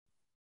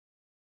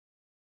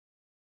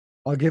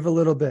I'll give a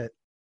little bit.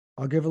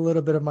 I'll give a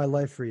little bit of my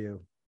life for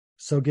you.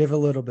 So give a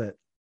little bit.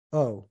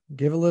 Oh,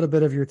 give a little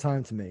bit of your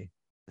time to me.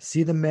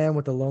 See the man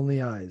with the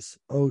lonely eyes.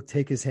 Oh,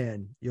 take his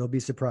hand. You'll be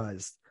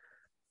surprised.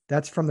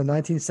 That's from the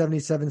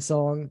 1977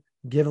 song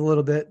Give a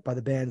Little Bit by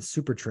the band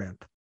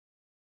Supertramp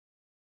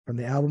from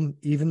the album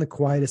Even the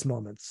Quietest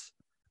Moments.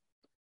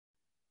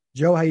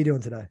 Joe, how you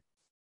doing today?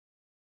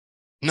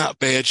 Not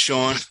bad,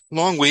 Sean.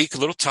 Long week, a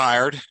little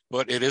tired,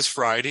 but it is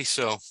Friday,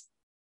 so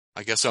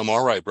I guess I'm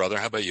all right, brother.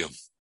 How about you?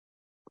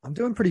 I'm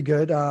doing pretty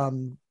good.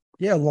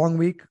 Yeah, long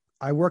week.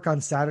 I work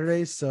on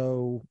Saturdays,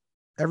 so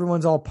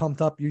everyone's all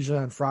pumped up usually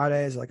on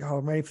Fridays, like, oh,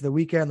 I'm ready for the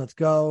weekend, let's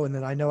go. And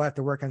then I know I have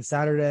to work on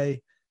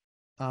Saturday.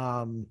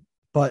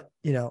 But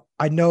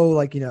I know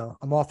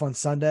I'm off on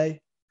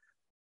Sunday,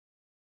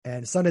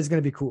 and Sunday's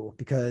gonna be cool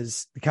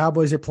because the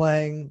Cowboys are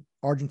playing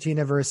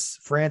Argentina versus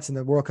France and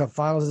the World Cup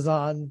finals is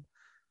on.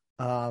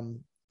 I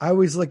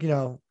always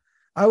I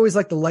always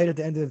like the light at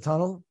the end of the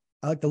tunnel.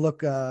 I like to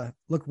look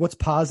what's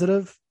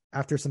positive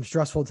after some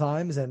stressful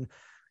times. And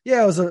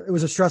yeah, it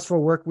was a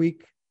stressful work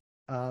week.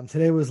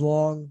 Today was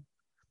long.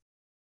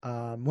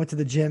 Went to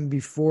the gym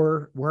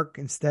before work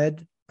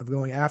instead of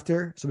going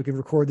after, so we can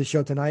record the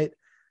show tonight.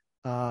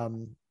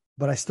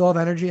 But I still have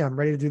energy. I'm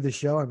ready to do the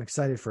show. I'm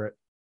excited for it.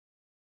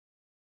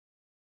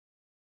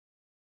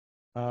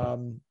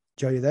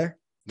 Joe, you there?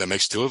 That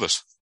makes two of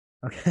us.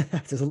 Okay.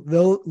 There's a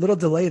little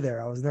delay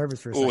there. I was nervous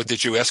for a Oh, second.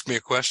 did you ask me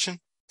a question?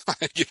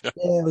 You know,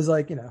 Yeah, it was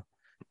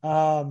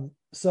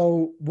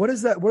so what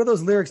is that? What do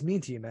those lyrics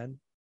mean to you, man?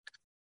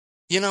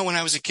 when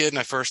I was a kid and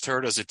I first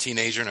heard it as a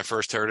teenager and I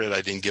first heard it,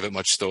 I didn't give it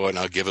much thought, and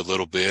I'll give it a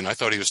little bit. And I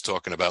thought he was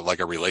talking about like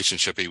a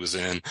relationship he was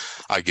in.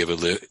 I give a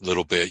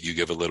little bit, you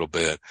give a little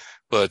bit.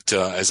 But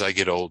as I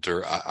get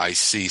older, I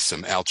see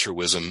some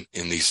altruism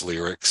in these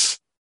lyrics.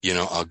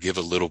 I'll give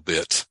a little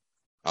bit.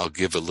 I'll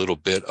give a little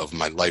bit of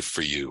my life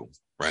for you,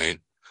 right?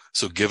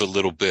 So give a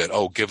little bit.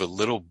 Oh, give a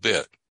little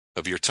bit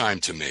of your time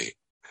to me.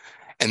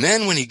 And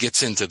then when he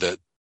gets into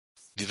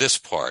this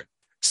part,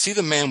 see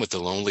the man with the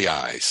lonely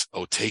eyes.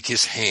 Oh, take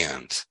his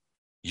hand.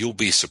 You'll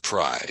be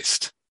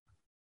surprised.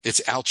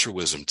 It's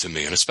altruism to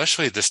me, and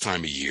especially at this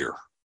time of year.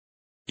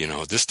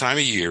 This time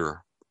of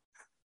year,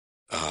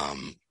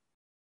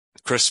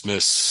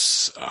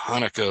 Christmas,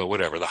 Hanukkah,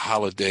 whatever, the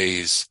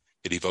holidays,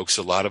 it evokes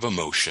a lot of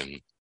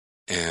emotion.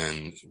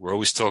 And we're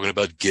always talking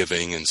about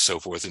giving and so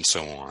forth and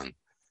so on.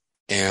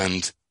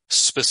 And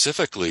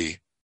specifically,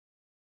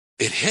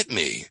 it hit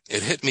me.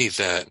 It hit me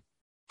that,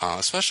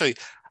 especially,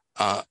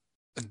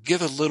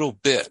 give a little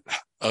bit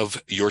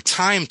of your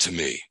time to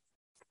me.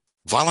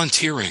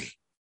 Volunteering.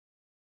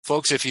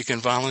 Folks, if you can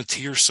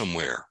volunteer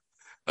somewhere,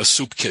 a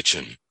soup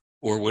kitchen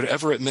or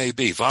whatever it may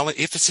be,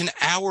 if it's an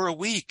hour a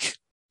week,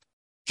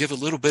 give a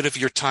little bit of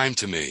your time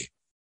to me.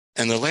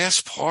 And the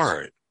last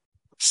part,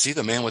 see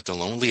the man with the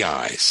lonely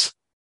eyes.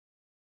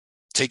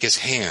 Take his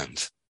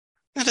hand.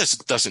 That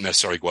doesn't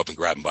necessarily go up and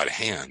grab him by the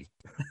hand.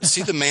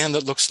 See the man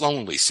that looks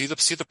lonely. See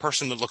the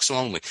person that looks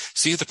lonely.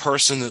 See the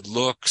person that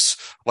looks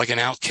like an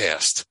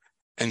outcast,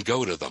 and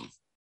go to them.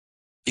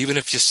 Even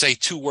if you say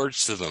two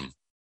words to them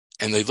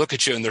and they look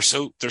at you and they're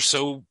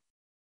so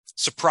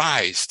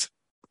surprised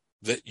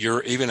that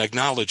you're even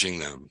acknowledging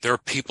them. There are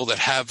people that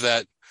have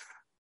that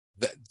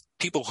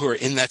people who are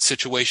in that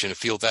situation and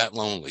feel that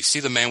lonely. See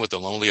the man with the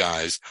lonely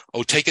eyes.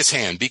 Oh, take his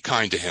hand. Be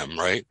kind to him,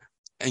 right?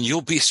 And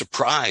you'll be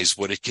surprised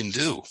what it can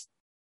do.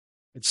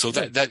 So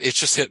that it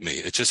just hit me.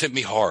 It just hit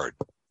me hard,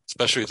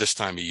 especially this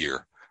time of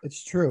year.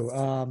 It's true.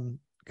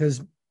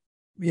 Because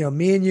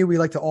me and you, we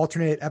like to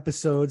alternate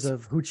episodes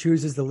of who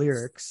chooses the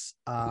lyrics.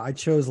 I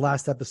chose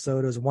last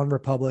episode. It was One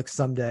Republic,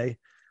 Someday.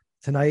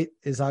 Tonight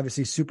is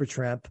obviously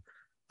Supertramp.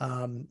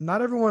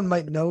 Not everyone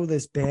might know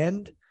this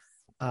band.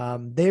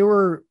 They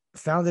were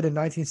founded in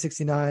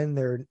 1969.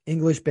 They're an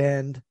English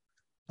band.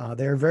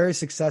 They're very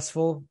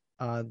successful,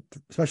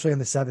 especially in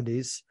the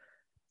 70s.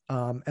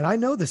 And I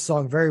know this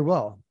song very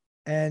well.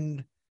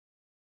 And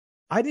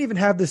I didn't even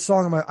have this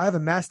song I have a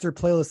master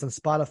playlist on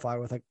Spotify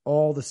with like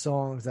all the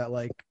songs that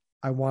like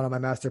I want on my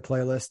master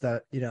playlist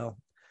that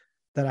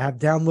I have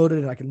downloaded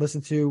and I can listen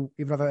to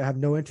even if I have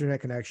no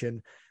internet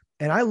connection.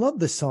 And I love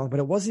this song, but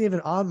it wasn't even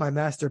on my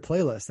master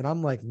playlist. And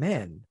I'm like,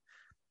 man,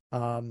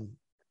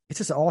 it's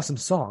just an awesome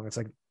song. It's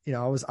like,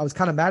 I was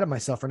kind of mad at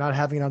myself for not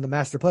having it on the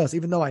master playlist,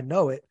 even though I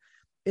know it.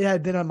 It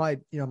had been on my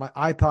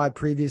iPod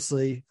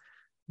previously,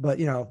 but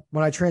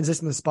when I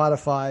transitioned to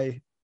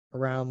Spotify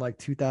around like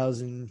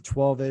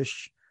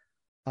 2012-ish,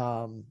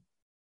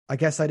 I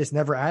guess I just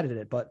never added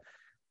it. But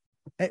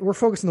we're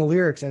focusing on the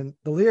lyrics, and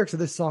the lyrics of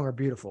this song are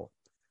beautiful.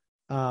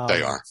 They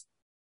are.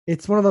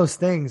 It's one of those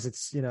things.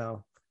 It's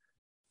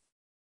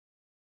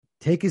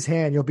take his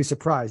hand, you'll be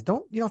surprised.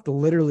 You don't have to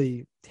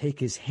literally take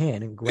his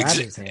hand and grab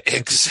his hand.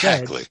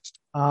 Exactly.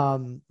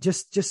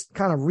 Just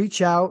kind of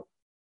reach out,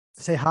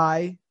 say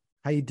hi,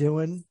 how you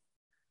doing?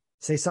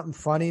 Say something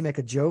funny, make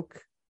a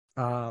joke,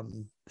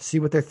 see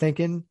what they're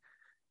thinking.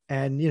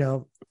 And,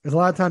 there's a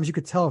lot of times you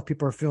could tell if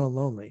people are feeling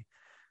lonely.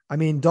 I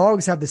mean,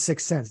 dogs have the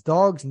sixth sense.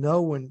 Dogs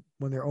know when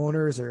their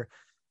owners or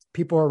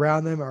people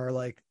around them are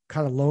like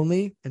kind of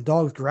lonely, and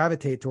dogs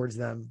gravitate towards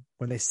them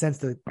when they sense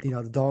that,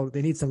 the dog,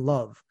 they need some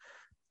love.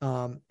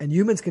 And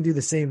humans can do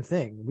the same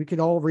thing. We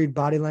can all read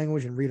body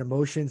language and read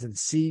emotions and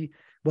see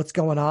what's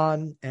going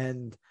on.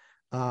 And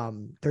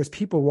there's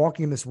people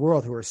walking in this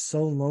world who are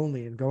so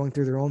lonely and going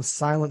through their own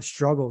silent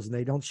struggles, and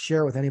they don't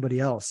share with anybody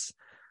else.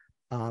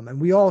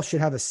 And we all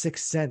should have a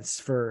sixth sense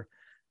for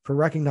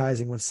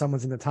recognizing when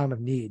someone's in the time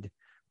of need.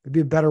 It'd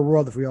be a better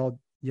world if we all,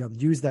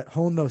 use that,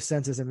 hone those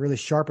senses and really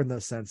sharpen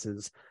those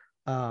senses.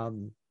 I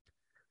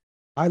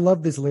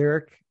love this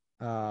lyric.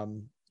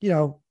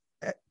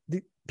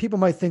 People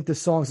might think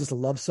this song is just a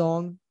love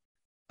song.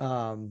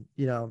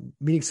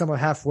 Meeting someone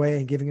halfway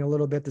and giving a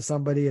little bit to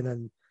somebody, and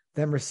then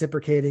them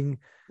reciprocating.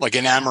 Like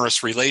an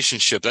amorous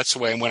relationship. That's the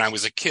way when I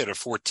was a kid, or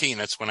 14,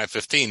 that's when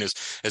 15 is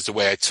the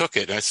way I took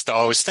it. And it's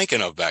all I was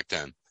thinking of back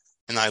then.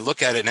 And I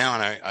look at it now,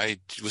 and I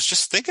was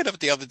just thinking of it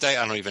the other day.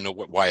 I don't even know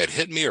why it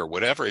hit me or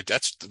whatever.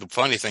 That's the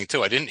funny thing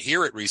too. I didn't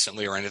hear it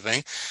recently or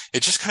anything.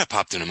 It just kind of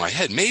popped into my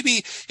head.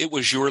 Maybe it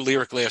was your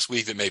lyric last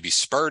week that maybe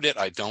spurred it.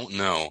 I don't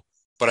know.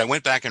 But I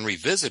went back and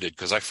revisited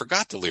because I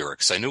forgot the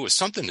lyrics. I knew it was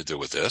something to do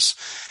with this.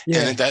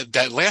 Yeah. And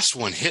that last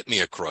one hit me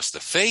across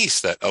the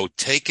face, that,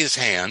 take his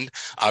hand.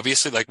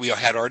 Obviously, like we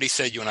had already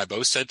said, you and I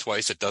both said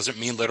twice, it doesn't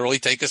mean literally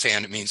take his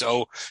hand. It means,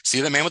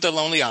 see the man with the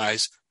lonely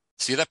eyes.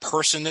 See that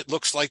person that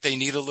looks like they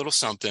need a little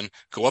something,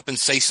 go up and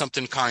say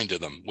something kind to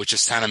them, which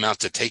is tantamount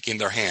to taking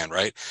their hand,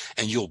 right?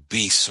 And you'll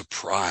be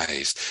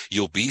surprised.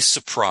 You'll be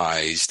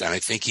surprised. And I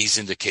think he's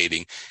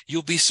indicating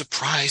you'll be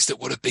surprised at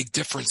what a big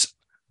difference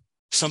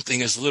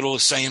something as little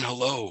as saying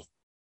hello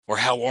or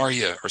how are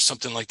you or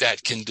something like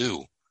that can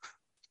do.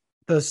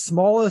 The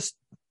smallest,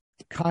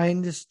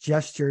 kindest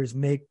gestures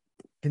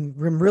can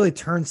really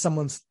turn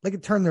they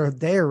could turn their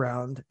day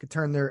around, could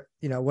turn their,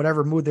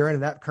 whatever mood they're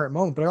in that current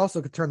moment, but it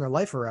also could turn their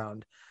life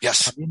around.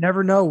 Yes. You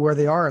never know where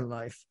they are in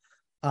life.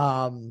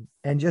 And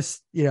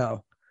just,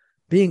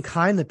 being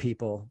kind to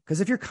people,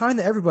 because if you're kind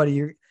to everybody,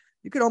 you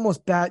could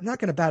almost not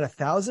going to bat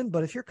 1,000,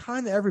 but if you're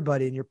kind to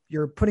everybody and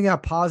you're putting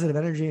out positive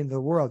energy into the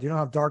world, you don't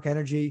have dark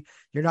energy.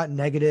 You're not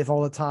negative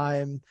all the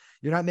time.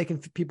 You're not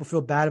making people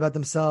feel bad about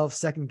themselves,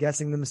 second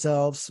guessing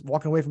themselves,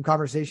 walking away from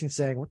conversations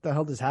saying, what the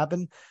hell just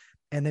happened?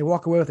 And they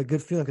walk away with a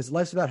good feeling, because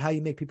life's about how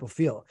you make people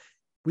feel.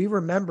 We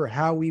remember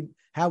how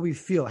we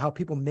feel, how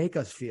people make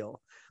us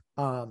feel.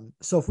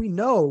 So if we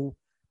know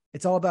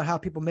it's all about how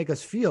people make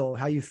us feel,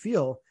 how you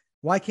feel,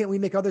 why can't we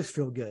make others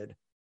feel good?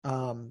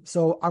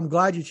 So I'm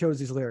glad you chose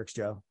these lyrics,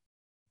 Joe.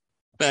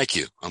 Thank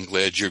you. I'm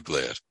glad you're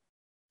glad.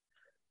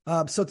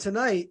 So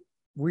tonight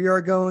we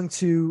are going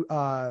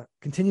to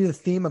continue the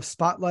theme of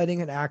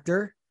spotlighting an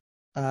actor.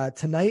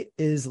 Tonight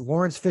is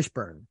Laurence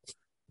Fishburne.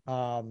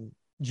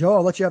 Joe,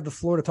 I'll let you have the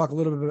floor to talk a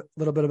little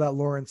bit about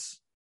Laurence.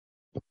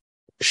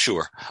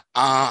 Sure.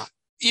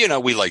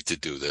 We like to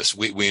do this.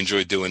 We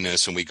enjoy doing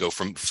this, and we go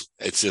from,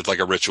 it's like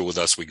a ritual with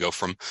us. We go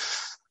from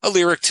a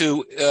lyric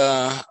to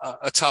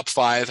a top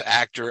 5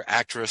 actor,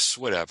 actress,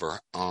 whatever.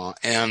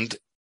 And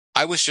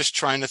I was just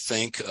trying to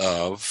think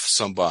of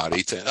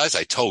somebody as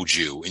I told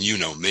you, and you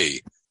know me,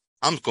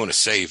 I'm going to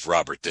save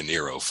Robert De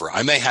Niro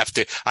I may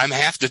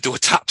have to do a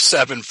top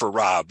 7 for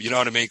Rob. You know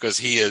what I mean? Because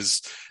he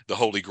is the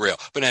holy grail.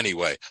 But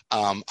anyway,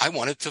 I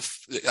wanted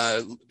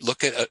to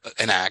look at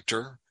an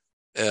actor,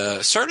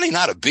 certainly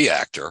not a B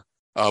actor,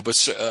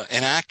 but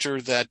an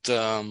actor that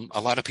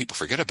a lot of people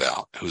forget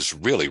about, who's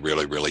really,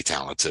 really, really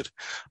talented,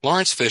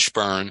 Laurence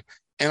Fishburne.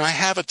 And I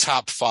have a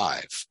top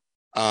 5,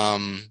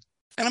 and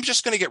I'm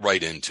just going to get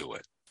right into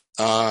it.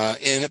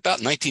 In about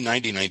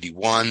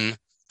 1990-91,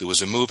 there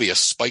was a movie, a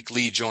Spike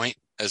Lee joint,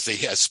 as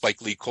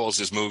Spike Lee calls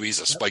his movies,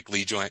 a Spike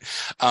Lee joint.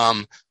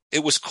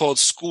 It was called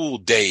School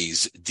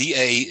Daze,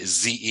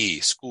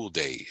 D-A-Z-E, School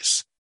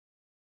Daze.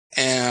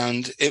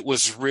 And it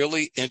was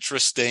really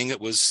interesting.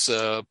 It was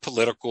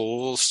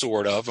political,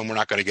 sort of, and we're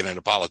not going to get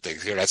into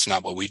politics here. That's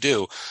not what we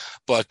do.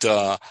 But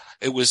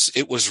it was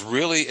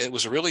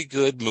a really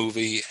good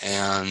movie,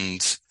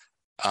 and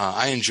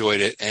I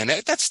enjoyed it. And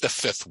that's the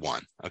 5th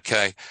one.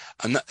 Okay,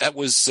 and that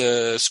was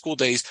School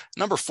Daze.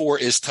 Number 4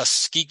 is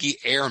Tuskegee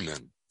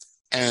Airmen.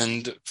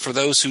 And for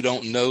those who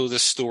don't know the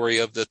story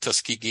of the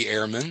Tuskegee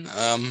Airmen,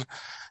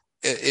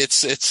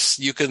 it's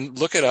you can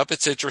look it up.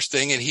 It's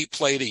interesting. And he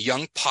played a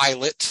young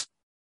pilot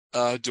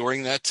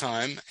during that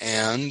time,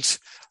 and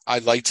I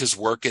liked his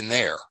work in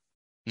there.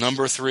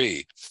 Number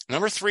 3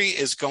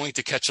 is going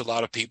to catch a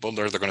lot of people.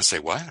 They're going to say,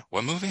 what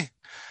movie?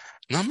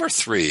 Number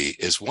 3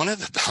 is one of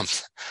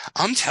the,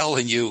 I'm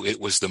telling you, it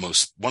was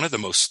one of the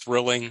most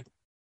thrilling.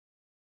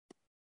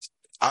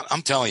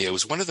 I'm telling you, it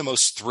was one of the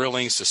most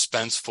thrilling,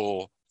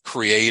 suspenseful,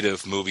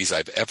 creative movies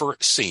I've ever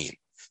seen.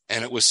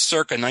 And it was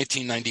circa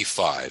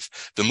 1995.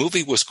 The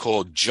movie was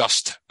called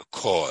Just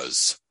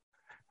Cause.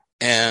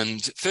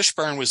 And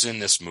Fishburne was in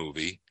this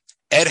movie.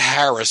 Ed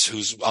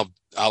Harris,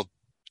 I'll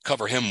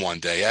cover him one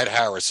day. Ed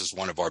Harris is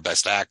one of our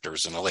best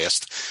actors in the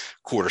last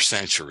quarter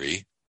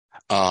century.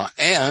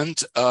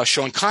 And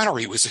Sean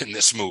Connery was in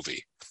this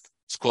movie.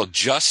 It's called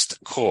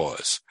Just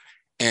Cause.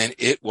 And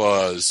it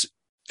was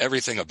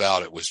everything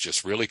about it was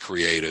just really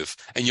creative,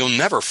 and you'll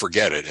never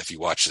forget it if you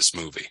watch this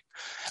movie.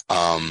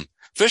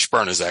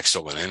 Fishburne is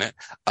excellent in it.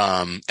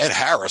 Ed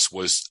Harris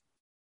was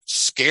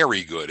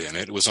scary good in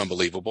it. It was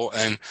unbelievable.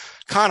 And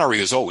Connery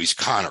is always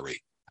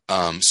Connery.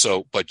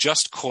 But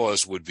Just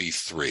Cause would be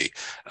 3.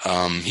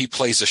 He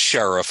plays a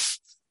sheriff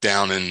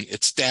down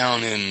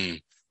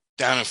in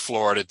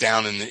Florida,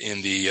 down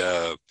in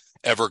the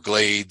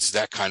Everglades,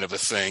 that kind of a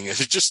thing.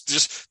 It's just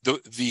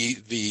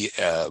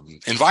the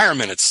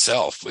environment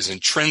itself was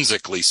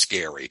intrinsically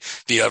scary.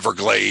 The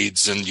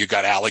Everglades, and you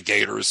got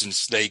alligators and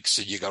snakes,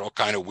 and you got all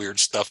kind of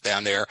weird stuff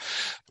down there.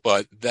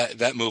 But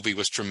that movie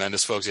was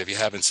tremendous, folks. If you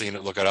haven't seen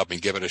it, look it up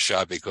and give it a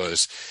shot,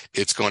 because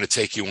it's going to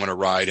take you on a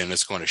ride, and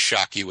it's going to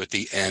shock you at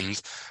the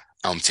end.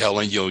 I'm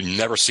telling you, you'll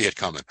never see it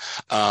coming.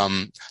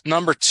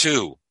 Number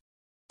 2,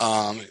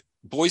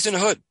 Boys in the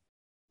Hood.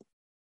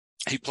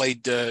 He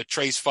played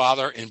Trey's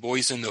father in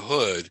Boys in the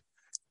Hood,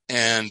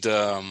 and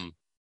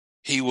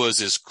he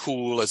was as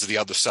cool as the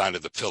other side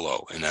of the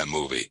pillow in that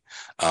movie.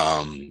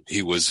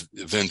 He was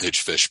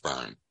vintage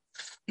Fishburne.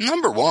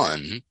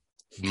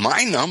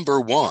 My number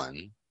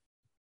one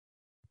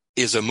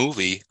is a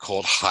movie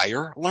called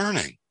Higher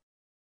Learning.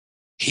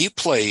 He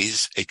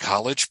plays a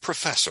college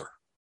professor.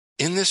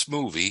 In this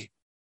movie,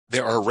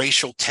 there are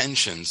racial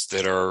tensions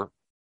that are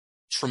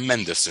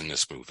tremendous in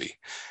this movie.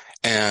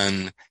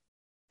 And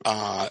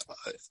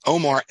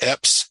Omar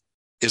Epps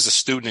is a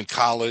student in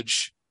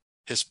college.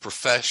 His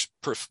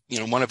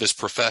one of his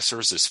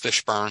professors is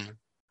Fishburne,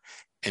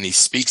 and he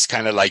speaks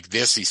kind of like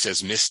this. He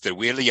says, "Mr.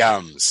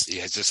 Williams." He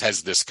just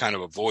has this kind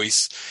of a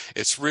voice.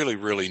 It's really,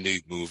 really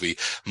neat movie.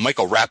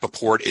 Michael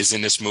Rappaport is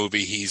in this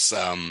movie. He's,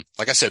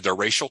 like I said, there are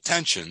racial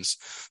tensions.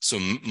 So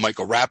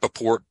Michael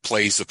Rappaport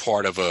plays the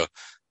part of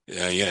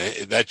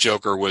that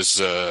Joker was,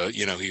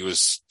 he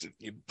was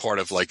part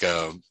of like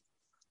a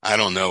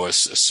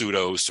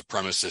pseudo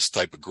supremacist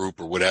type of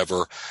group or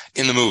whatever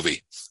in the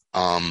movie.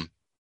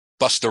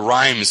 Busta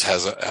Rhymes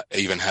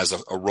even has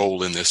a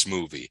role in this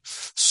movie.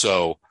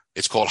 So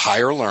it's called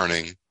Higher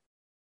Learning.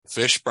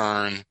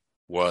 Fishburne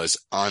was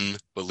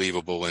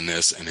unbelievable in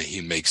this, and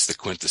he makes the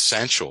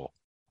quintessential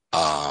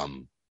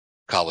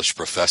college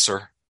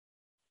professor.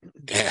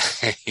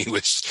 He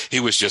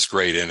was just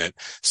great in it.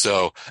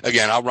 So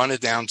again, I'll run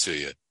it down to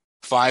you.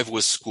 5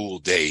 was School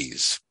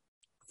Days.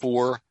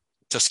 4,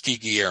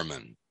 Tuskegee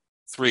Airmen.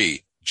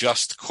 3,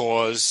 Just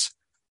Cause.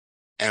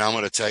 And I'm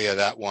going to tell you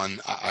that one,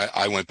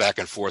 I went back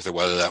and forth of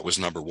whether that was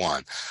number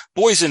 1.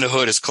 Boys in the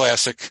Hood is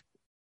classic.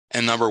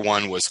 And number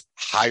 1 was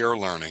Higher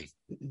Learning.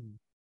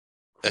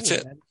 That's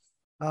it.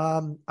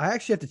 Man. I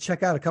actually have to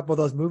check out a couple of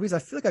those movies. I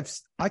feel like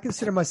I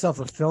consider myself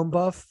a film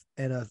buff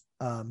and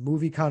a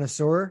movie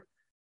connoisseur.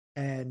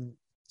 And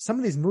some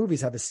of these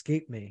movies have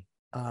escaped me.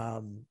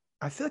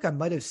 I feel like I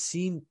might have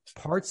seen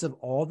parts of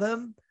all of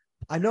them.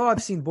 I know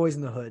I've seen Boys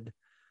in the Hood.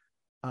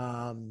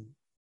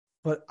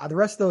 But the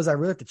rest of those I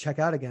really have to check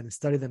out again and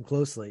study them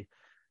closely.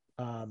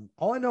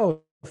 All I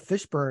know of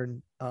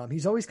Fishburne,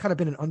 he's always kind of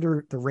been an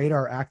under the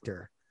radar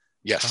actor.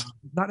 Yes.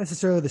 Not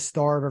necessarily the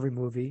star of every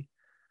movie.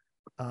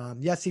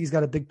 Yes, he's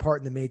got a big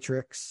part in The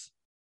Matrix.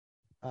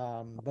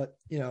 But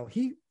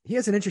he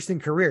has an interesting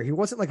career. He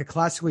wasn't like a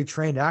classically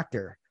trained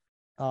actor.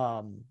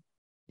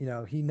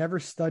 He never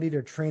studied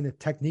or trained the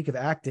technique of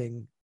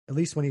acting. At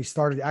least when he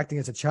started acting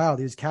as a child,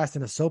 he was cast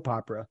in a soap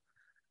opera.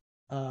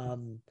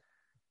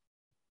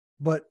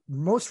 But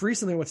most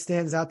recently, what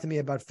stands out to me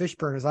about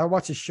Fishburne is I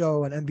watched a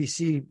show on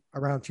NBC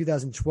around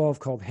 2012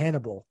 called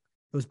Hannibal.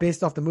 It was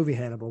based off the movie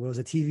Hannibal. It was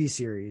a TV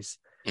series.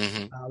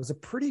 Mm-hmm. It was a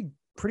pretty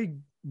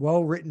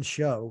well-written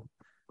show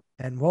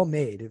and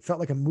well-made. It felt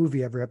like a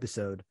movie every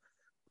episode.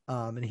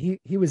 And he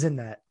was in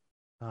that.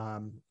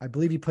 I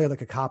believe he played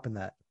like a cop in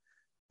that.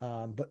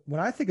 But when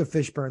I think of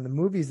Fishburne, the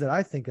movies that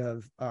I think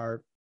of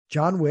are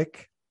John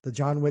Wick, the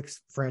John Wick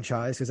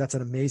franchise, because that's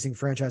an amazing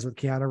franchise with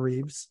Keanu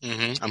Reeves.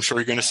 Mm-hmm. I'm sure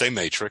you're going to say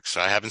Matrix.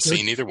 I haven't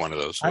seen either one of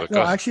those. I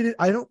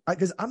don't,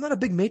 because I'm not a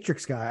big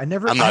Matrix guy. I'm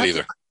not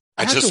either.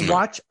 I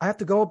have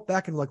to go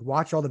back and like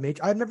watch all the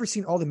Matrix. I've never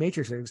seen all the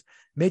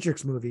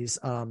Matrix movies.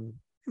 Can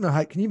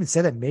you even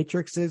say that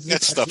Matrix is?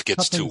 That stuff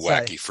gets too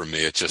wacky for me.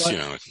 It's just,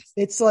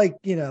 it's like,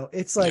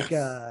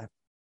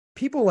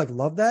 people like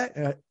love that.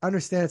 And I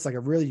understand it's like a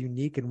really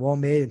unique and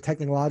well-made and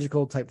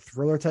technological type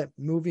thriller type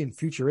movie and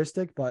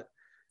futuristic, but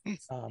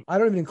I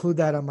don't even include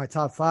that on my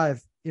top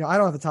 5. I don't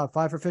have the top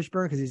 5 for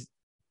Fishburne because he's,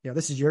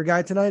 this is your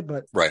guy tonight,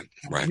 but right.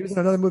 He was in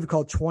another movie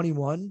called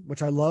 21,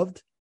 which I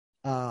loved.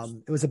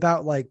 It was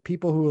about like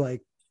people who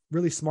like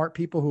really smart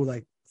people who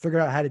like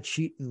figured out how to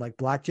cheat in like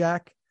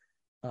blackjack.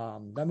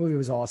 That movie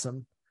was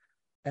awesome.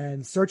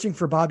 And Searching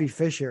for Bobby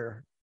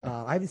Fischer.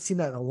 I haven't seen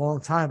that in a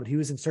long time, but he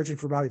was in Searching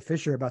for Bobby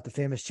Fischer about the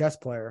famous chess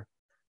player.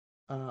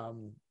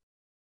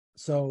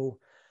 So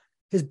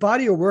his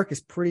body of work is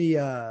pretty,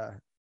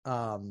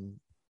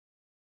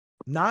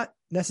 not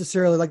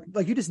necessarily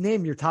like you just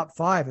named your top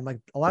 5. And like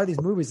a lot of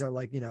these movies are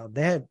like,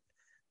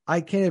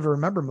 I can't even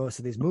remember most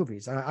of these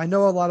movies. I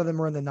know a lot of them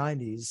were in the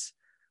 90s.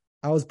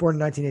 I was born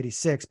in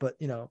 1986, but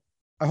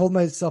I hold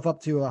myself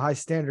up to a high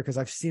standard because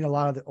I've seen a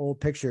lot of the old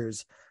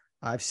pictures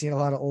I've seen a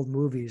lot of old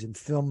movies and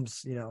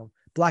films,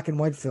 black and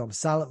white films,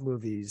 silent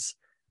movies,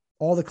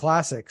 all the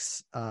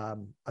classics. I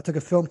took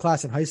a film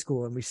class in high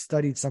school and we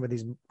studied some of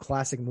these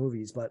classic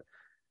movies, but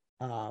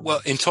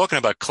well, in talking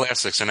about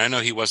classics, and I know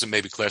he wasn't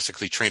maybe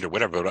classically trained or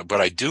whatever,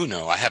 but I do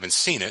know, I haven't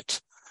seen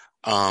it.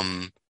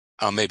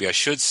 Maybe I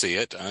should see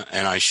it,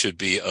 and I should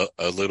be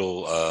a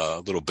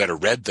little better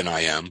read than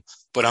I am,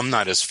 but I'm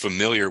not as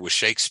familiar with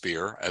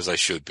Shakespeare as I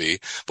should be.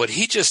 But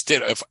he just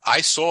did, if I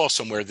saw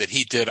somewhere that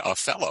he did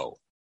Othello,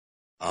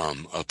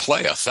 a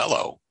play,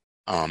 Othello.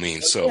 I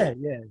mean, so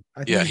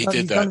yeah, he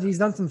did that. He's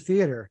done some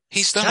theater.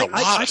 He's done a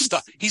lot of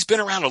stuff. He's been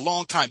around a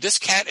long time. This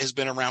cat has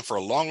been around for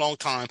a long, long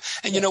time.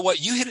 And you know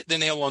what? You hit the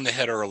nail on the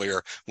head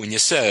earlier when you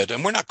said,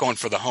 and we're not going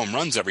for the home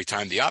runs every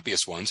time, the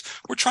obvious ones.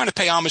 We're trying to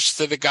pay homage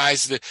to the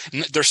guys that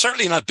they're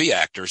certainly not B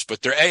actors,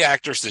 but they're A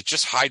actors that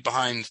just hide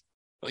behind,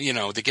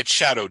 they get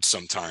shadowed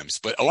sometimes.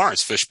 But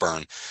Laurence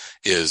Fishburne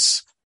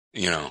is,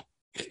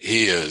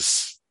 he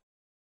is,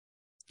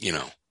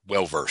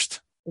 well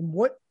versed. And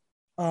what,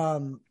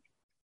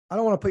 I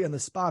don't want to put you on the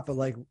spot, but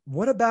like,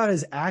 what about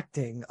his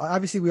acting?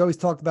 Obviously, we always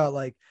talked about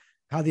like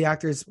how the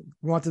actors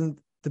want them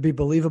to be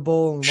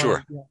believable. And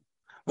sure.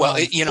 Well,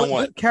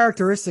 what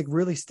characteristic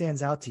really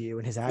stands out to you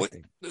in his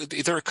acting?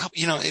 There are a couple,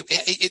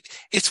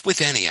 it's with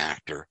any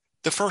actor.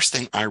 The first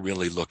thing I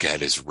really look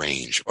at is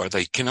range. Or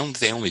they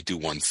only do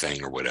one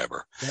thing or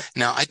whatever. Yep.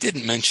 Now, I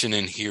didn't mention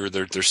in here,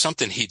 there's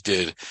something he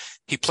did.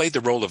 He played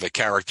the role of a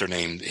character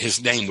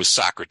his name was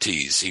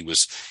Socrates. He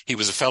was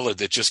a fellow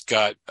that just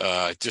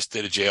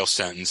did a jail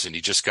sentence and he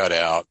just got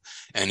out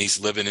and he's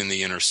living in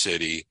the inner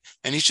city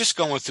and he's just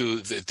going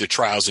through the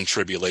trials and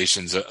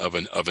tribulations of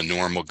a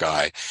normal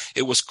guy.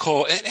 It was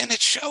called, and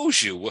it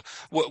shows you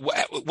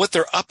what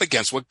they're up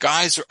against, what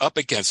guys are up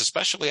against,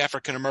 especially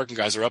African American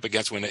guys are up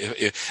against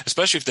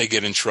especially if they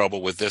get in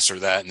trouble with this or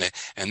that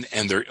and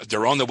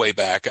they're on the way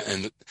back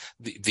and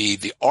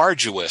the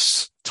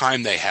arduous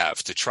time they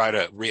have to try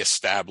to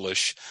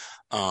reestablish.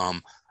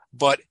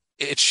 But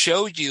it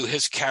showed you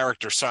his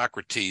character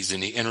Socrates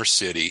in the inner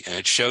city, and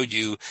it showed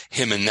you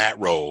him in that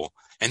role.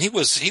 And he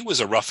was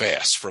a rough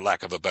ass, for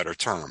lack of a better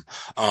term.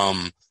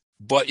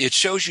 But it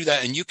shows you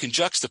that, and you can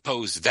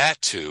juxtapose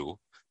that to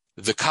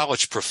the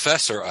college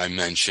professor I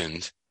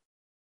mentioned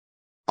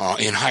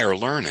in Higher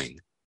Learning,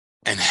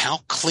 and how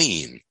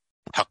clean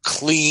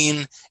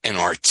and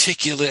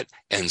articulate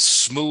and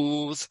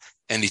smooth.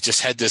 And he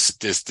just had this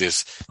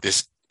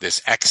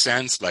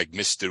accent like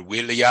Mr.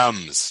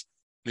 Williams,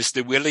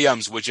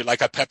 would you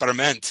like a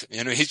peppermint?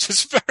 He's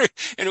just very,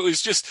 and it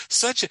was just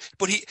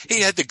but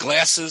he had the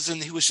glasses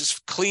and he was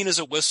just clean as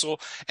a whistle.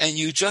 And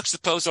you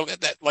juxtapose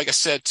that, like I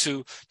said,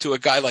 to a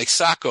guy like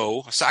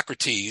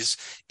Socrates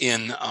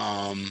in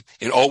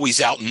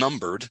Always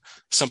Outnumbered,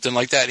 something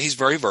like that. He's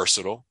very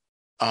versatile.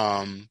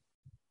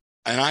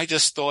 And I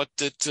just thought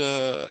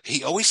that,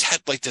 he always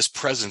had like this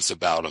presence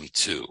about him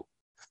too.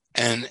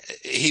 And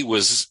he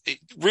was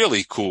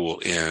really cool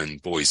in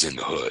Boys in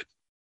the Hood.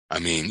 I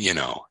mean,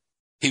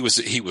 he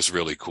was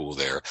really cool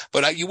there.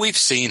 But we've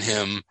seen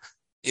him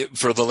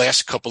for the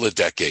last couple of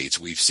decades.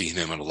 We've seen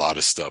him in a lot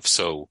of stuff.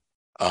 So,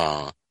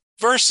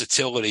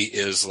 versatility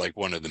is like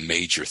one of the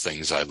major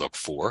things I look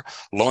for.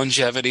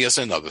 Longevity is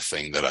another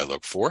thing that I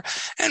look for.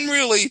 And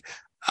really,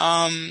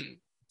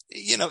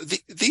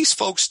 these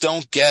folks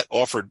don't get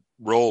offered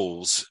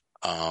roles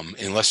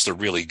unless they're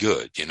really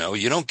good.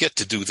 You don't get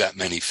to do that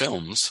many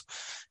films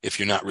if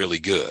you're not really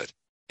good.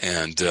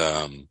 And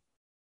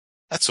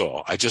that's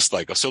all. I just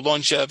so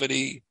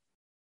longevity,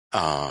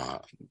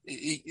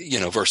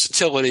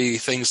 versatility,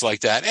 things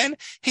like that. And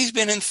he's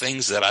been in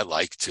things that I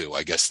like too.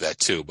 I guess that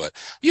too. But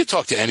you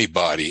talk to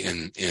anybody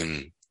in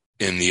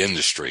the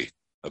industry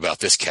about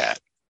this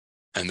cat,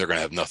 and they're going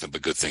to have nothing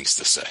but good things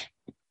to say.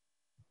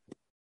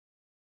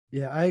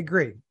 Yeah, I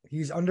agree.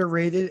 He's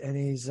underrated, and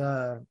he's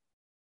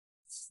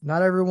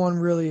not everyone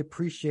really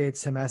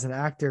appreciates him as an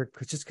actor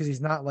because he's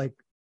not like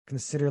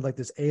considered like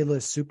this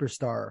A-list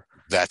superstar.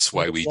 That's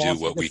why we do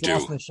what we do.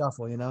 In the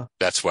shuffle,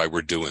 That's why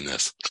we're doing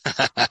this.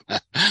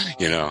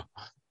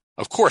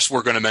 Of course,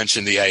 we're going to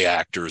mention the A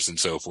actors and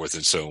so forth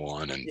and so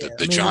on, and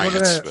the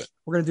giants.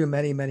 We're going to do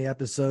many, many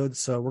episodes,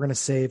 so we're going to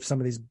save some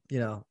of these,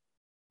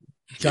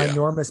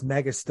 ginormous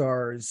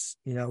megastars.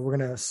 We're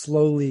going to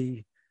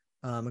slowly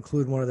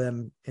include one of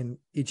them in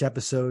each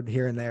episode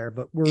here and there,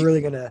 but we're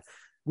really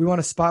we want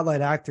to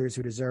spotlight actors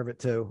who deserve it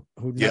too.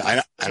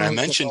 I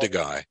mentioned a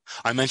guy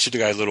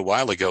a little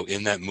while ago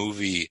in that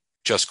movie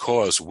Just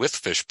Cause with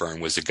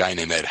Fishburne was a guy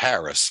named Ed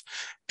Harris.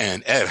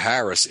 And Ed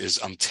Harris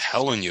I'm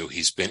telling you,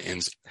 he's been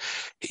in,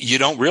 you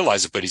don't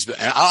realize it, but he's been,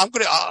 and I'll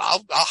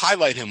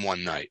highlight him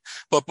one night.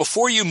 But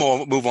before you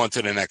move on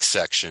to the next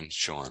section,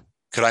 Sean,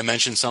 could I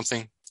mention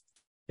something?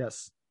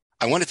 Yes.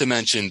 I wanted to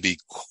mention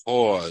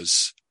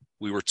because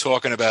we were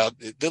talking about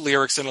the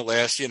lyrics in the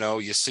last,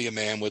 you see a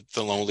man with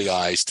the lonely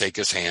eyes, take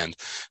his hand,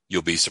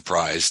 you'll be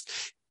surprised.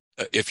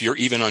 If you're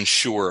even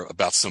unsure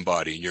about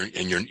somebody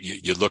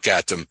you look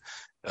at them,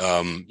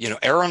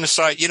 err on the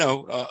side,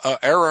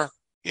 error,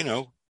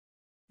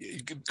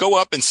 go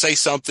up and say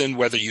something,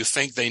 whether you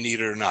think they need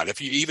it or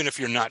not. Even if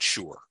you're not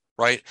sure,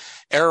 right?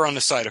 Err on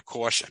the side of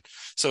caution.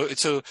 So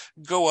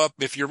go up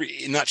if you're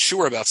not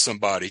sure about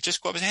somebody,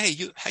 just go up and,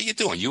 hey, how you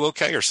doing? You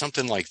okay? Or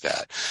something like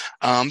that.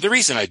 The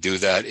reason I do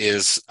that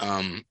is,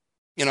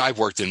 I've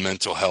worked in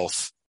mental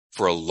health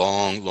for a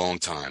long, long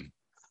time.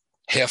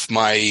 Half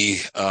my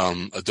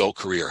adult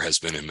career has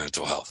been in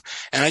mental health.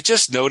 And I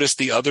just noticed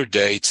the other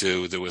day,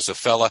 too, there was a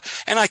fella,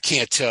 and I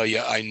can't tell you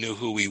I knew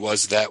who he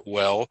was that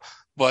well,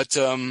 but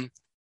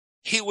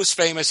he was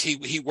famous.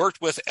 He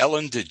worked with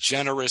Ellen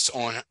DeGeneres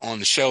on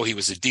the show. He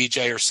was a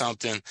DJ or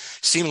something.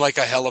 Seemed like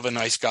a hell of a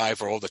nice guy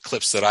for all the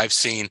clips that I've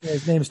seen. Yeah,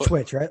 his name's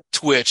Twitch, right?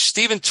 Twitch.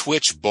 Stephen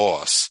Twitch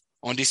Boss.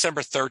 On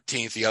December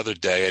 13th, the other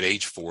day at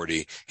age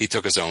 40, he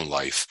took his own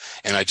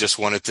life. And I just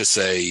wanted to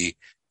say,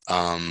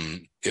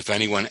 if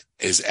anyone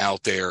is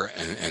out there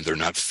and they're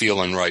not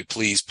feeling right,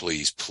 please,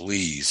 please,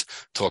 please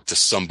talk to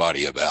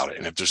somebody about it.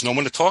 And if there's no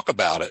one to talk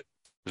about it,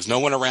 there's no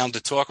one around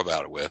to talk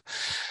about it with,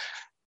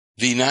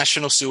 the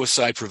National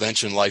Suicide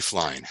Prevention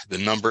Lifeline, the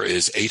number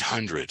is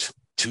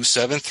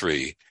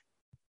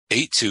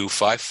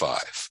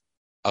 800-273-8255.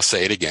 I'll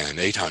say it again,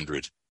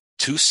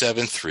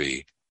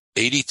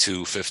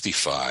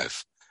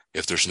 800-273-8255.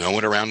 If there's no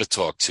one around to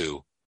talk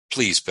to,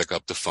 please pick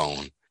up the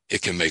phone.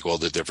 It can make all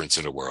the difference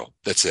in the world.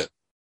 That's it.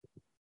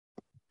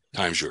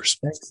 Time's yours.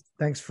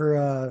 Thanks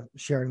for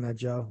sharing that,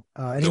 Joe.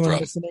 Anyone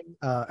listening,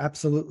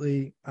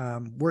 absolutely.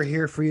 We're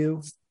here for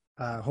you.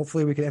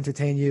 Hopefully we can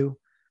entertain you,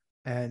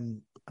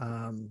 and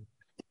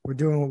we're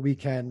doing what we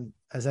can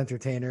as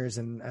entertainers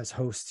and as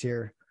hosts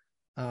here.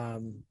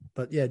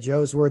 But yeah,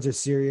 Joe's words are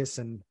serious,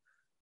 and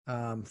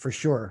for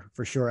sure,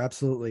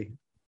 absolutely.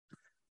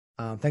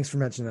 Thanks for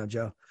mentioning that,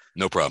 Joe.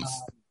 No problem.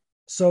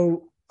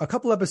 So a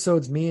couple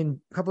episodes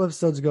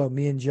ago,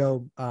 me and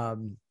Joe,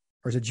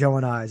 or is it Joe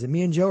and I? Is it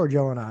me and Joe or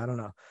Joe and I? I don't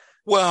know.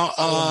 Well,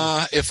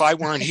 if I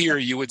weren't here,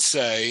 you would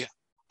say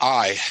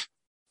I.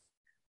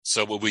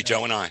 So will be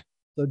Joe and I.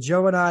 So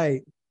Joe and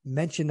I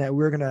mentioned that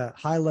we're going to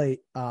highlight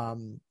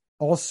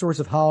all sorts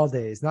of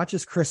holidays, not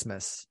just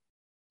Christmas.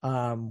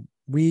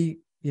 We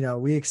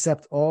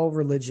accept all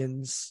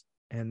religions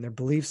and their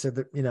beliefs are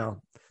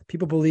that,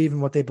 people believe in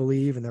what they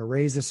believe and they're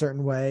raised a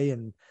certain way,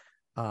 and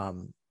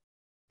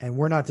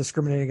we're not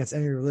discriminating against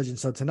any religion.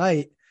 So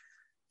tonight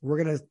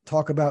we're going to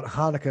talk about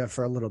Hanukkah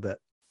for a little bit.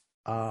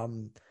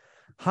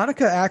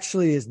 Hanukkah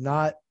actually is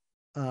not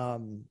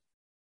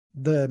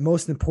the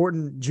most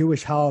important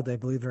Jewish holiday,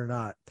 believe it or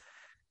not.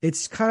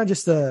 It's kind of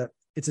just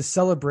it's a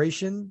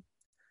celebration.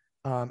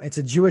 It's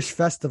a Jewish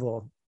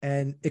festival,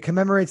 and it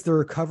commemorates the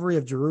recovery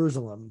of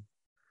Jerusalem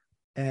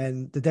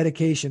and the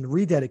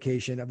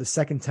rededication of the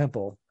Second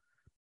Temple.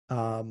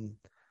 And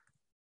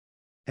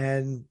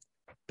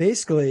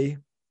basically,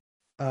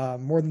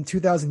 more than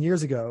 2,000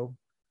 years ago,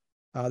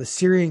 the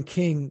Syrian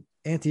king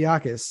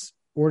Antiochus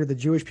ordered the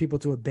Jewish people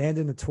to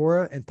abandon the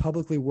Torah and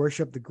publicly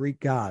worship the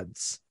Greek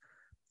gods.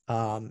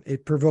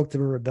 It provoked a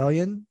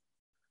rebellion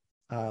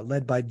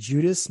led by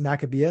Judas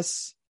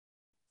Maccabeus.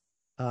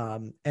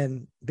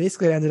 And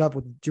basically it ended up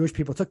with Jewish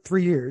people. It took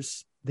 3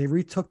 years. They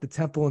retook the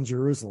temple in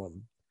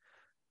Jerusalem.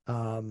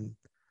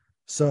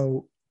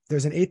 So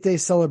there's an 8-day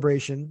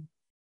celebration.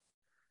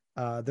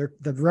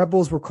 The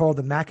rebels were called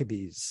the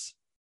Maccabees.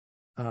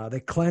 They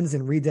cleansed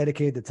and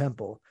rededicated the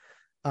temple.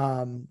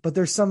 But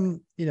there's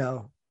some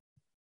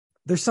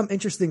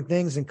interesting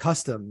things and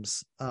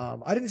customs.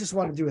 I didn't just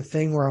want to do a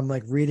thing where I'm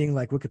like reading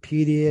like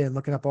Wikipedia and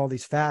looking up all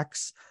these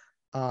facts.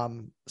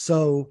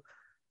 So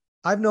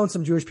I've known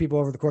some Jewish people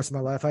over the course of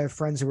my life. I have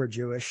friends who are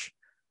Jewish.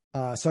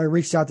 So I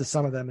reached out to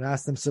some of them and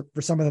asked them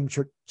for some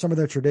of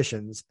their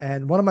traditions.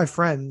 And one of my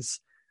friends,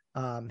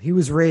 he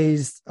was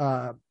raised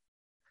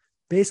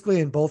basically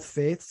in both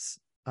faiths,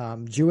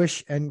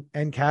 Jewish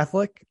and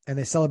Catholic, and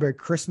they celebrate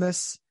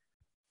Christmas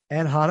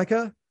and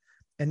Hanukkah.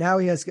 And now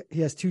he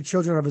has 2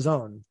 children of his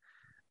own.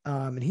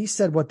 And he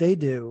said what they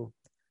do,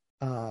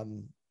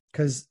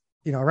 because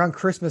around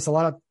Christmas, a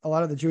lot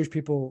of the Jewish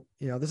people,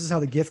 this is how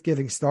the gift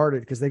giving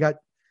started, because they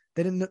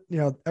didn't,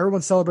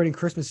 everyone's celebrating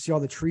Christmas. You see all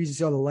the trees, you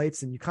see all the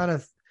lights, and you kind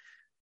of,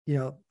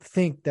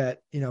 think that,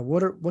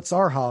 what's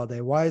our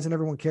holiday? Why doesn't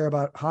everyone care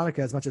about Hanukkah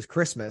as much as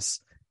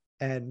Christmas?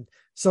 And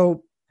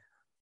so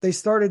they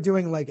started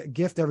doing like a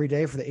gift every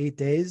day for the 8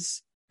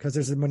 days, because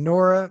there's a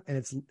menorah, and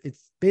it's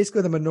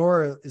basically the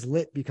menorah is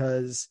lit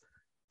because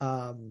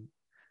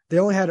they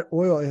only had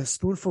a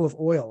spoonful of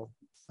oil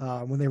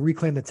when they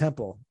reclaimed the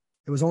temple.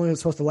 It was only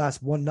supposed to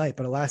last 1 night,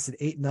 but it lasted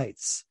 8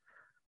 nights.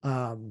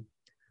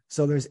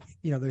 So there's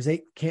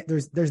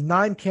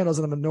 9 candles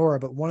in the menorah,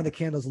 but one of the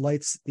candles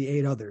lights the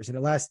 8 others, and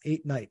it lasts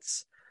 8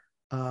 nights.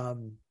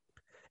 And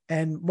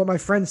what my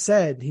friend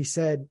said, he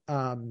said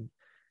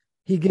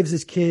he gives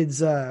his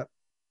kids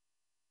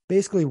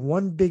basically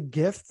one big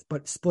gift,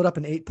 but split up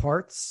in 8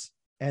 parts.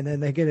 And then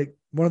they get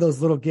one of those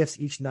little gifts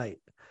each night,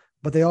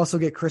 but they also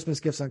get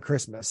Christmas gifts on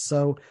Christmas.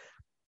 So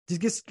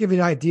just give you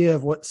an idea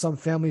of what some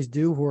families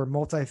do who are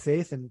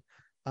multi-faith and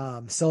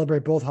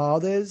celebrate both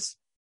holidays.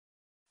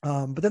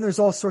 But then there's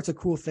all sorts of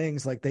cool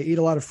things. Like they eat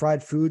a lot of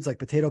fried foods, like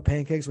potato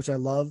pancakes, which I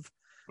love.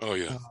 Oh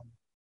yeah.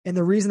 And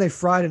the reason they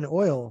fried in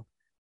oil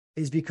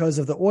is because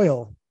of the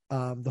oil.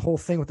 The whole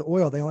thing with the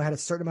oil, they only had a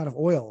certain amount of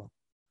oil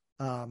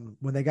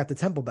when they got the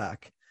temple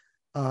back.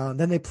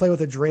 Then they play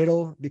with a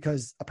dreidel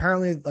because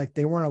apparently like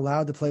they weren't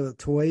allowed to play with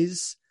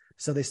toys.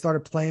 So they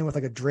started playing with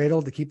like a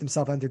dreidel to keep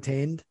themselves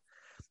entertained.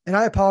 And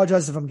I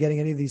apologize if I'm getting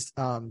any of these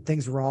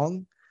things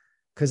wrong,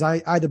 because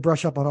I had to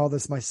brush up on all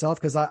this myself,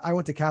 because I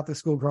went to Catholic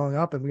school growing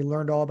up and we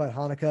learned all about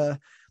Hanukkah.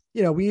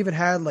 We even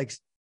had like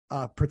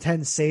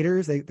pretend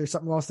Seders. There's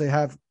something else they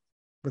have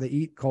where they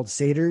eat called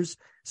Seders.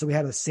 So we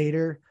had a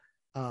Seder.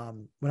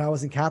 When I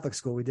was in Catholic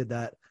school, we did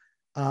that.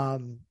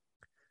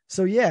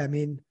 So yeah, I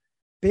mean,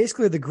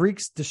 basically the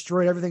Greeks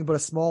destroyed everything but a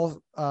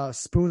small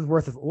spoon's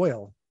worth of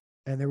oil.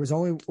 And there was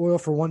only oil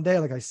for one day,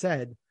 like I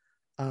said.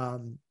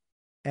 And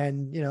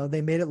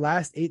they made it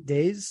last 8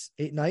 days,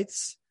 8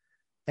 nights.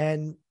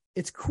 And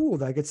it's cool.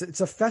 Like it's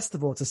a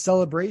festival, it's a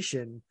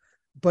celebration,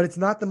 but it's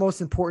not the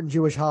most important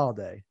Jewish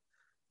holiday.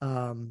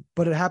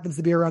 But it happens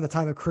to be around the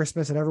time of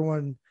Christmas, and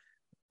everyone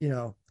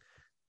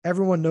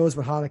knows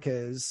what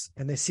Hanukkah is,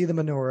 and they see the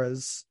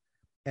menorahs,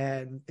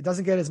 and it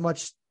doesn't get as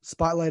much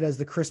spotlight as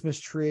the Christmas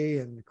tree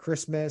and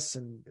Christmas,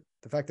 and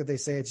the fact that they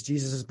say it's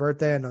Jesus's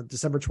birthday on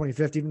December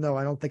 25th, even though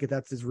I don't think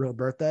that's his real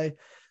birthday.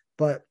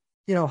 But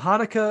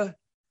Hanukkah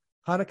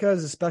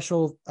is a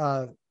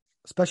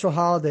special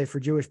holiday for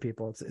Jewish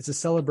people. It's a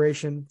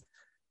celebration,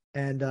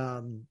 and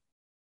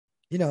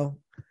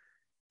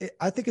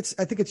I think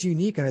it's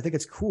unique, and I think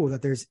it's cool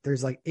that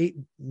there's like 8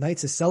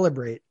 nights to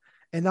celebrate,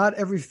 and not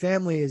every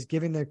family is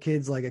giving their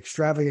kids like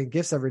extravagant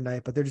gifts every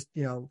night, but they're just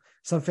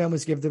some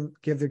families give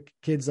their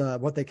kids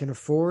what they can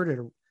afford,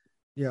 and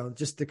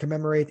just to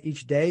commemorate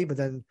each day. But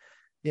then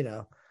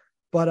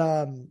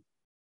but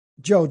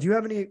Joe, do you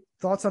have any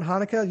thoughts on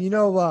Hanukkah?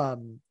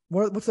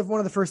 What's one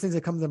of the first things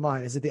that comes to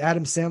mind? Is it the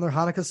Adam Sandler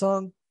Hanukkah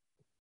song?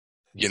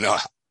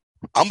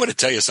 I'm going to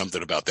tell you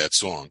something about that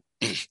song.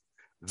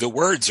 The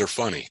words are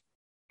funny.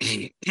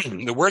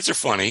 The words are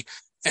funny,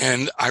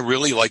 and I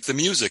really like the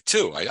music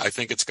too. I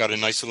think it's got a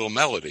nice little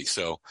melody.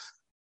 So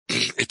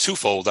it's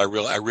twofold. I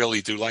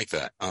really do like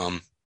that.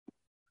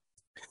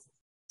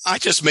 I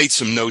just made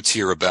some notes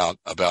here about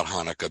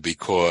Hanukkah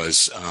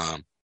because,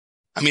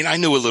 I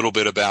knew a little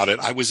bit about it.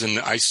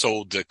 I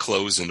sold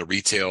clothes in the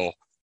retail.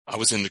 I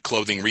was in the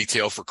clothing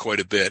retail for quite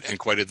a bit, and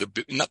quite a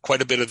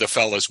bit of the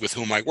fellas with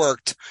whom I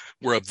worked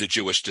were of the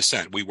Jewish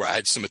descent. I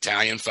had some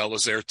Italian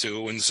fellas there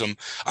too, and some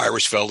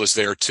Irish fellas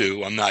there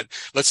too. I'm not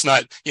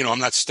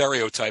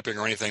stereotyping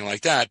or anything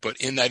like that, but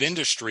in that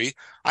industry,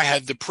 I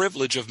had the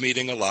privilege of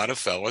meeting a lot of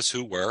fellas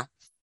who were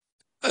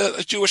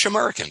Jewish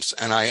Americans,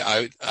 and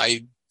I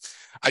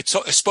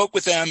spoke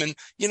with them, and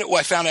what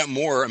I found out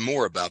more and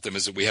more about them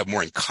is that we have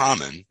more in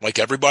common, like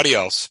everybody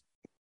else.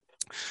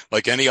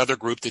 Like any other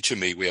group that you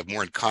meet, we have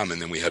more in common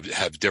than we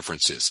have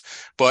differences.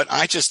 But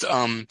I just,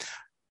 a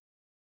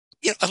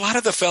lot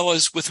of the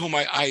fellas with whom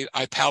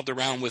I palled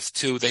around with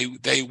too,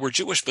 they were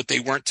Jewish, but they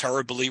weren't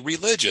terribly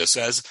religious.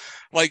 As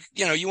like,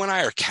 you and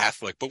I are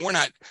Catholic, but we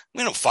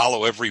don't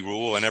follow every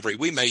rule, and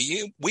we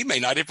may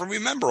not even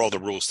remember all the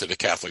rules to the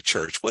Catholic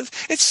Church. Well,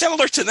 it's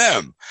similar to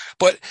them.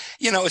 But,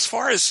 as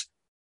far as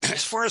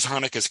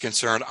Hanukkah is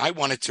concerned, I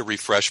wanted to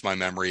refresh my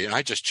memory, and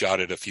I just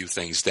jotted a few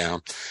things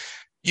down.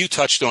 You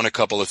touched on a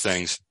couple of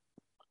things.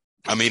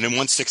 In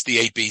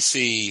 168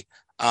 BC,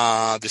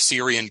 the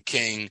Syrian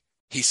king,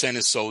 he sent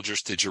his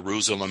soldiers to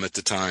Jerusalem at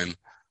the time.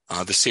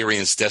 The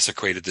Syrians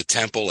desecrated the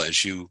temple,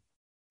 as you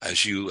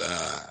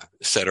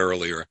said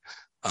earlier.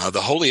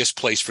 The holiest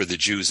place for the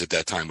Jews at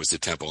that time was the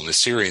temple, and the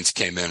Syrians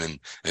came in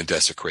and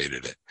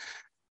desecrated it.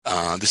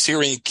 The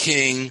Syrian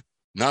king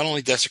not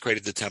only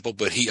desecrated the temple,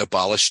 but he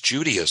abolished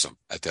Judaism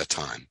at that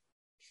time.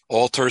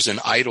 Altars and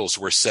idols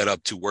were set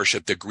up to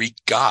worship the Greek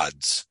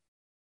gods.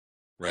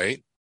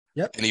 Right?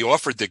 Yep. And he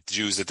offered the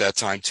Jews at that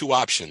time 2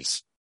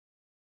 options: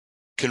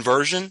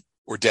 conversion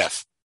or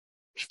death.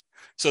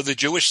 So the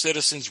Jewish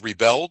citizens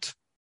rebelled.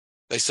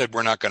 They said,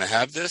 we're not going to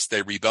have this.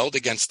 They rebelled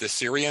against the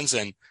Syrians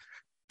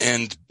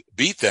and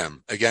beat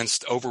them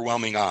against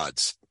overwhelming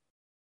odds.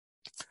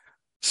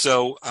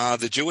 So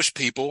the Jewish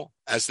people,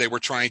 as they were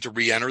trying to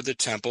re-enter the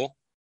temple,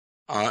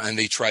 and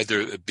they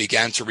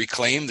began to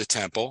reclaim the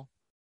temple,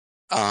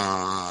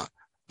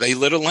 they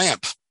lit a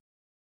lamp.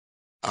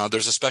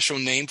 There's a special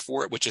name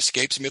for it, which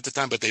escapes me at the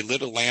time, but they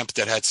lit a lamp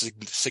that had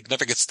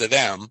significance to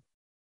them,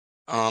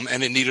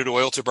 and it needed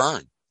oil to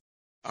burn.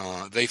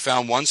 They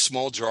found one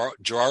small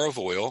jar of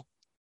oil,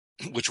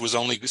 which was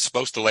only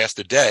supposed to last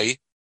a day,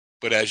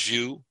 but as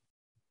you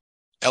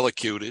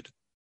elocuted,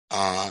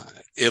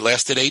 it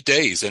lasted 8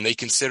 days, and they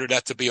considered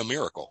that to be a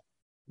miracle.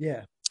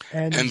 Yeah.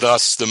 And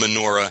thus the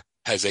menorah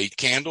has 8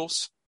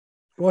 candles.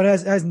 Well,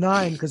 it has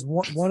 9, because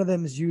one of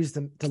them is used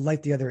to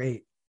light the other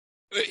 8.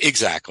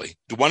 Exactly.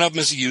 The one of them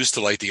is used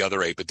to light the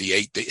other 8, but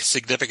the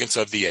significance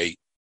of the 8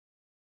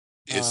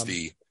 is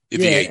the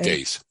 8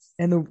 days.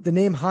 And the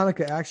name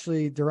Hanukkah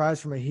actually derives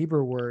from a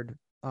Hebrew word.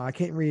 I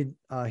can't read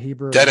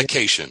Hebrew.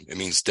 Dedication. It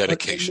means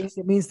dedication.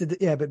 It means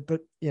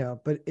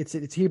but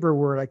it's Hebrew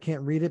word. I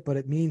can't read it, but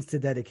it means to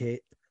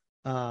dedicate.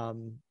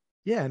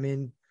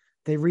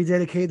 They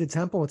rededicated the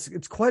temple.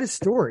 It's quite a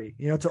story,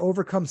 to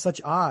overcome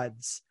such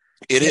odds.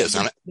 It is.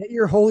 Get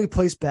your holy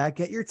place back,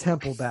 get your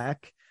temple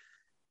back,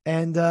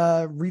 and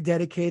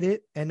rededicate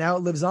it. And now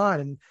it lives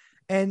on.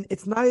 And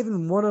it's not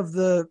even one of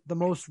the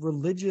most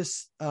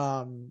religious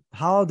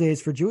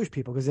holidays for Jewish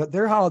people, because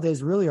their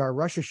holidays really are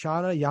Rosh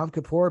Hashanah, Yom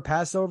Kippur,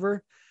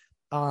 Passover.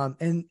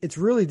 And it's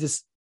really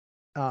just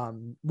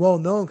well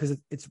known because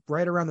it's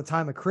right around the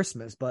time of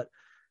Christmas. But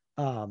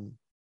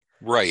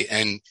right.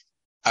 And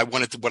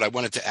what I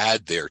wanted to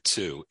add there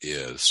too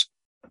is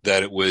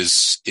that it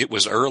was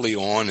early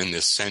on in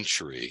this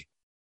century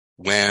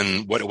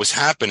when what was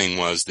happening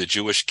was the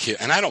Jewish kid,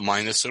 and I don't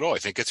mind this at all. I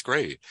think it's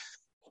great.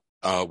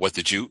 What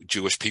the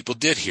Jewish people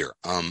did here.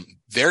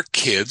 Their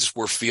kids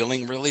were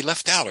feeling really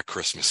left out at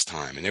Christmas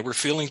time, and they were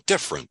feeling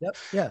different. Yep.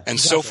 Yeah. And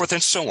exactly. So forth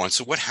and so on.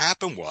 So what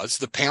happened was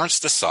the parents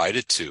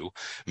decided to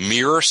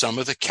mirror some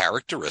of the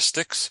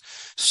characteristics.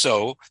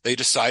 So they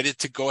decided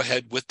to go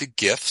ahead with the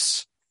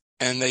gifts,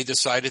 and they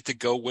decided to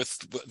go with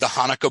the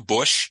Hanukkah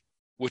bush,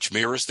 which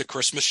mirrors the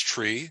Christmas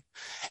tree.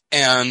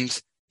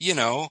 And,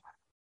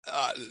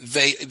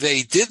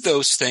 they did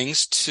those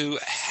things to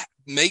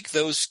make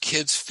those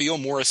kids feel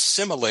more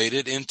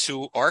assimilated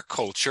into our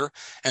culture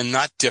and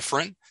not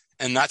different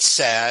and not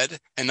sad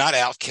and not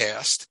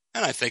outcast.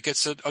 And I think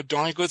it's a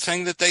darn good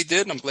thing that they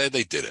did. And I'm glad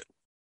they did it.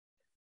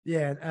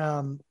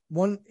 Yeah.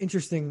 One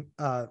interesting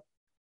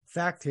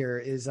fact here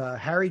is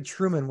Harry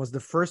Truman was the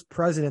first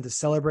president to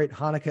celebrate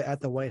Hanukkah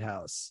at the White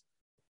House.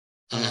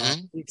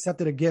 He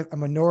accepted a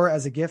menorah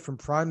as a gift from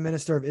Prime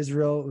Minister of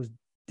Israel. It was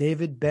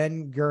David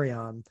Ben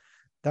Gurion.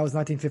 That was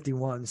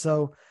 1951.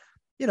 So,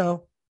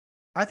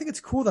 I think it's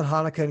cool that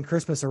Hanukkah and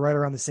Christmas are right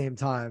around the same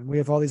time. We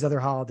have all these other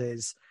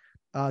holidays.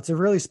 It's a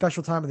really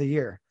special time of the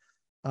year.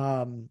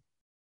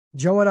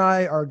 Joe and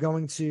I are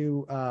going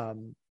to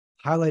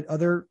highlight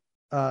other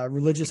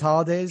religious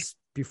holidays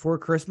before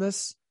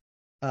Christmas.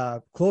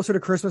 Closer to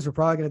Christmas, we're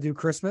probably going to do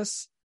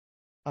Christmas.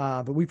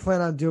 But we plan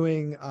on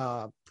doing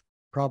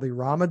probably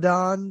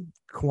Ramadan,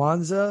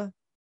 Kwanzaa.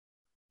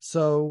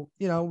 So,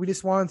 we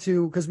just wanted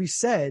to, because we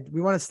said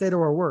we want to stay to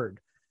our word.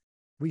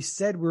 We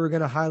said we were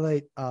going to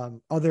highlight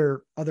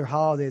other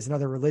holidays and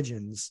other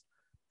religions,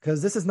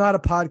 because this is not a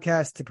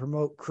podcast to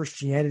promote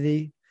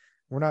Christianity.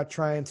 We're not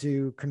trying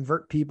to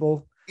convert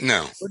people.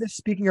 No, we're just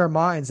speaking our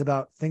minds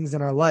about things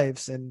in our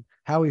lives and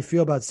how we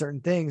feel about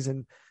certain things.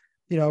 And,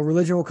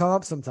 religion will come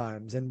up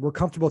sometimes, and we're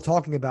comfortable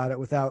talking about it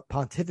without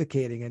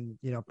pontificating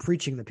and,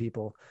 preaching to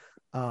people.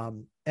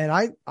 And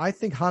I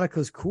think Hanukkah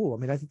is cool. I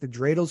mean, I think the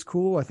dreidel's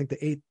cool. I think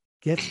the 8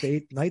 gifts, the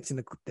 8 nights,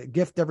 and the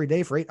gift every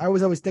day for 8. I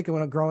was always thinking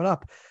when I'm growing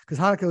up, because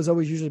Hanukkah was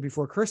always usually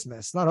before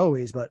Christmas. Not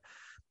always, but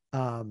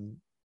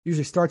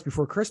usually starts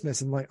before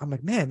Christmas. And I'm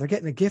like, man, they're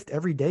getting a gift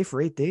every day for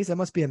 8 days. That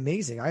must be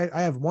amazing.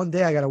 I have one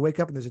day I got to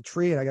wake up and there's a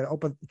tree and I got to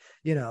open,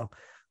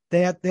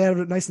 they have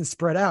it nice and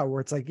spread out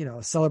where it's like,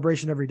 a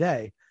celebration every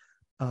day.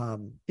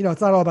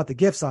 It's not all about the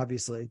gifts,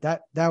 obviously.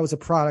 That was a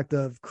product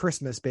of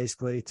Christmas,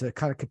 basically, to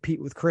kind of compete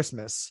with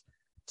Christmas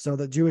so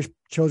that Jewish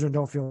children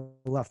don't feel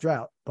left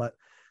out. But,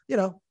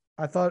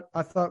 I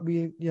thought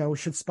we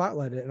should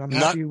spotlight it, and I'm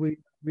happy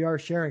we are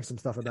sharing some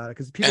stuff about it,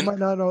 because people might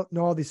not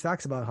know all these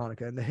facts about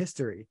Hanukkah and the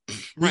history,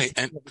 right?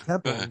 And the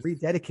temple, and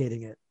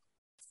rededicating it.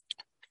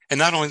 And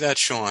not only that,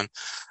 Sean,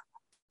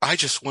 I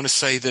just want to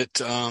say that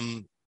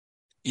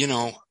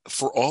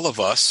for all of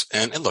us,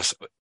 and listen,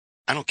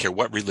 I don't care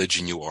what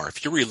religion you are.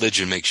 If your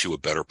religion makes you a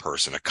better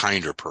person, a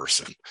kinder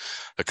person,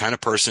 the kind of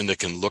person that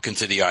can look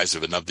into the eyes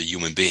of another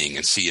human being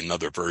and see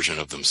another version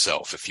of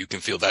themselves, if you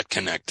can feel that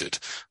connected,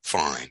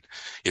 fine.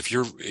 If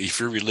your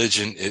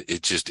religion,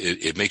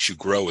 it makes you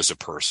grow as a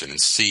person and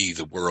see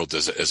the world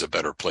as a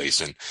better place.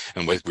 And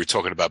what we were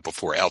talking about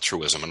before,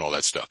 altruism and all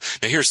that stuff.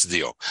 Now, here's the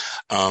deal.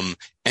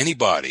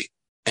 Anybody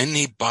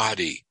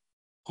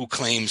who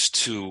claims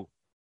to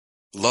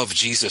love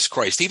Jesus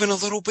Christ, even a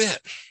little bit,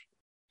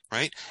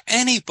 right?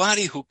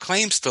 Anybody who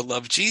claims to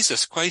love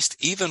Jesus Christ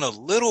even a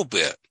little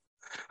bit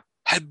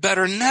had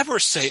better never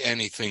say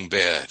anything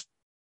bad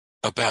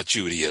about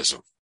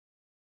Judaism.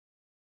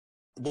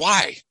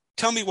 Why?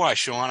 Tell me why,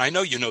 Sean. I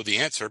know you know the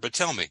answer, but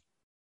tell me.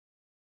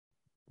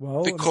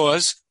 Well,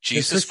 because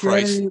Jesus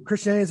Christ.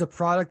 Christianity is a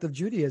product of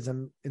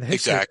Judaism in history.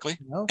 Exactly.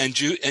 And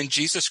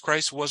Jesus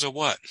Christ was a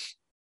what?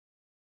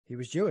 He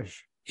was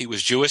Jewish. He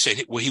was Jewish,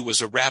 and he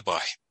was a rabbi.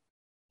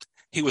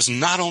 He was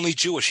not only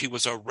Jewish, he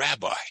was a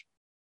rabbi.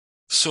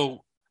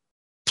 So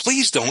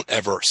please don't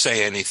ever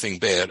say anything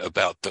bad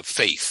about the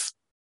faith,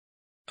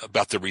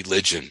 about the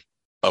religion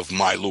of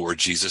my Lord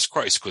Jesus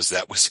Christ, because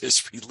that was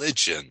his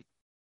religion.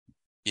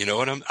 You know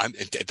what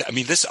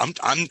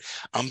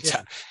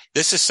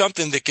this is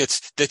something that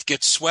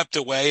gets swept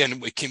away,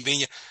 and it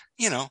convenient.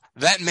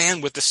 That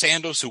man with the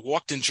sandals who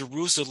walked in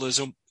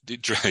Jerusalem,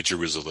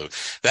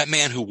 that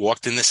man who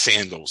walked in the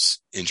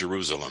sandals in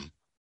Jerusalem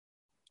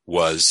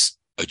was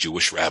a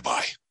Jewish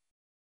rabbi.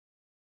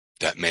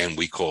 That man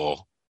we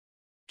call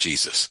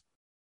Jesus.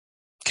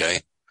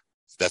 Okay?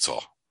 That's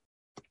all.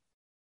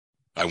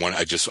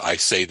 I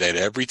say that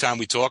every time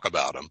we talk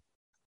about him,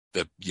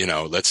 that,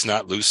 let's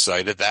not lose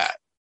sight of that,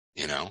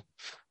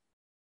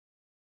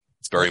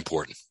 very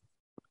important.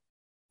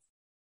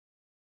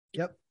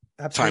 Yep.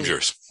 Absolutely. Time's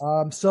yours.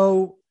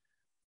 So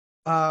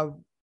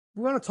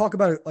we want to talk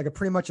about like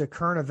pretty much a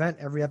current event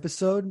every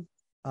episode.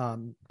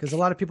 Because a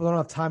lot of people don't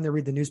have time to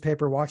read the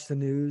newspaper, watch the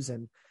news,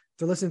 and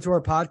to listen to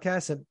our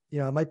podcast. And,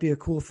 it might be a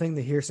cool thing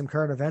to hear some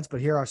current events, but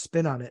hear our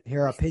spin on it,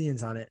 hear our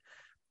opinions on it.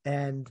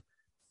 And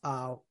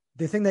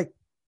the thing that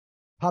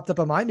popped up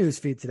on my news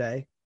feed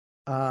today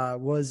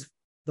was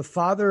the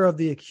father of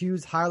the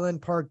accused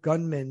Highland Park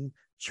gunman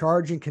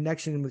charged in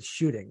connection with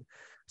shooting.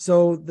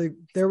 So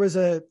there was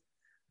a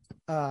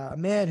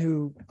man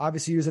who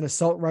obviously used an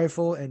assault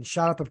rifle and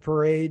shot up a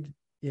parade.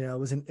 It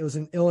was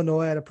in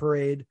Illinois at a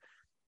parade.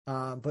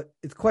 But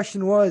the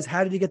question was,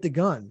 how did he get the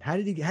gun? How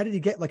did he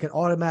get like an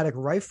automatic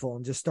rifle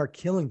and just start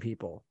killing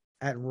people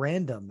at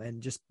random?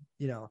 And just,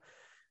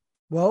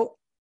 well,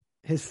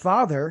 his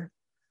father,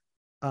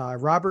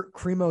 Robert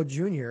Cremo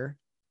Jr.,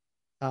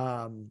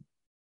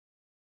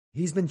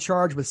 he's been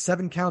charged with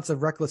 7 counts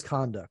of reckless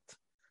conduct.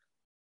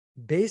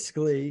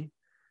 Basically,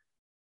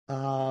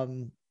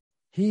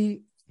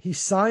 he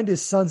signed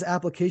his son's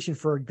application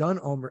for a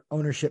gun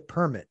ownership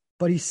permit,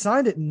 but he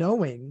signed it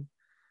knowing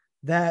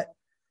that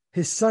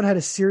his son had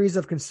a series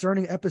of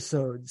concerning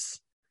episodes,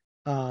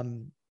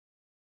 and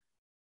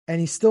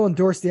he still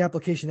endorsed the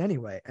application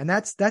anyway. And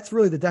that's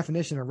really the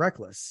definition of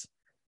reckless.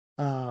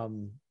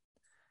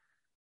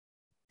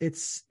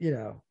 It's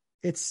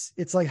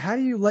like, how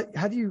do you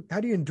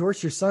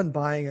endorse your son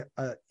buying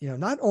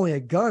not only a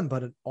gun,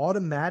 but an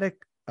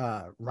automatic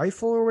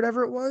rifle or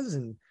whatever it was.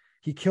 And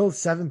he killed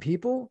 7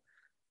 people.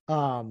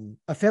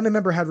 A family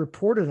member had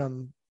reported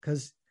him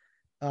because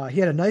he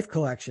had a knife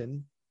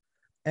collection,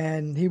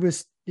 and he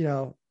was,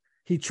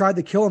 he tried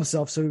to kill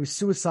himself. So he was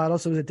suicidal.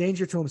 So it was a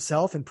danger to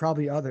himself and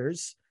probably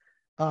others.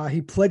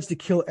 He pledged to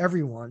kill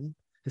everyone.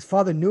 His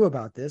father knew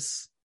about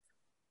this.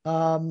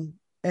 And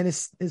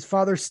his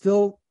father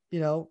still,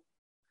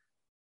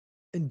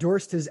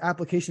 endorsed his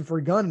application for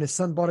a gun, and his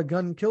son bought a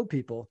gun and killed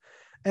people.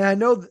 And I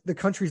know the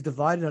country's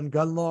divided on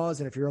gun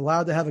laws and if you're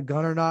allowed to have a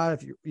gun or not,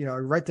 if you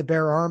right to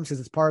bear arms because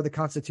it's part of the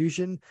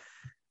Constitution.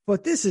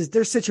 But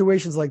there's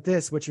situations like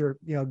this, which are,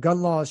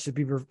 gun laws should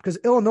be, because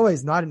Illinois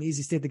is not an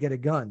easy state to get a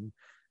gun.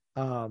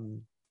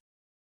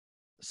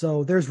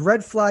 So there's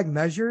red flag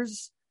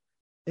measures.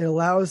 It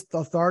allows the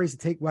authorities to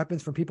take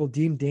weapons from people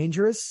deemed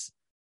dangerous.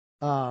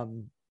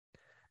 And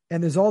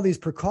there's all these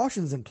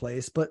precautions in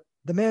place, but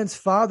the man's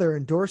father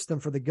endorsed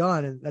them for the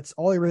gun, and that's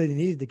all he really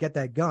needed to get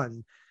that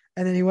gun.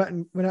 And then he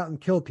went out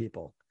and killed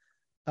people.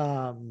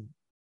 It's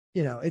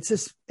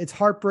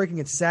heartbreaking.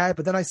 It's sad.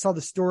 But then I saw the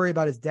story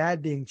about his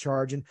dad being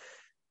charged, and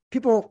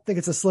people think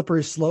it's a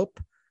slippery slope.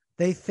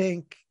 They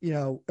think,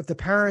 if the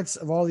parents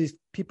of all these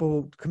people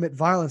who commit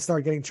violence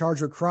start getting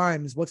charged with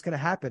crimes, what's going to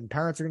happen?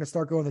 Parents are going to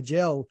start going to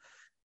jail,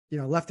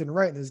 left and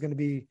right. And there's going to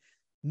be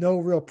no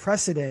real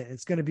precedent.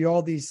 It's going to be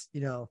all these,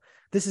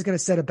 this is going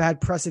to set a bad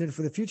precedent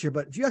for the future.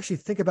 But if you actually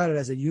think about it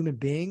as a human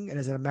being and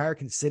as an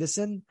American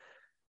citizen,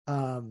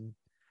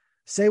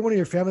 say one of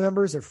your family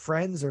members or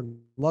friends or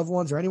loved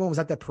ones or anyone was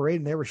at that parade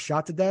and they were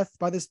shot to death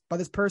by this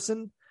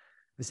person,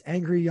 this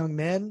angry young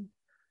man,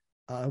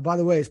 who, by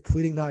the way, is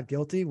pleading not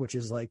guilty, which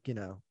is like,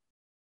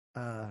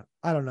 I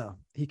don't know.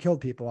 He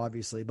killed people,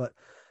 obviously, but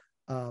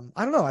I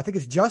don't know. I think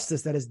it's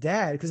justice that his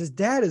dad, because his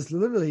dad is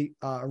literally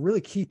a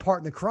really key part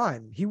in the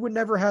crime. He would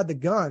never had the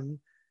gun.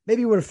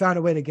 Maybe he would have found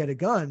a way to get a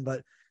gun,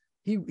 but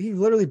he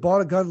literally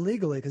bought a gun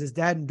legally because his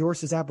dad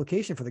endorsed his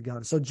application for the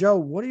gun. So, Joe,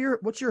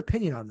 what's your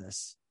opinion on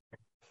this?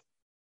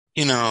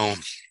 I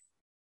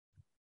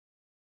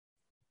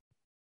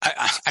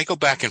go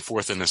back and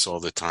forth in this all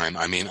the time.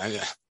 I mean,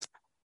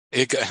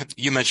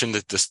 you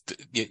mentioned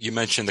you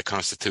mentioned the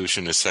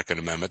Constitution, the Second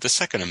Amendment. The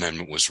Second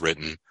Amendment was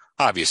written,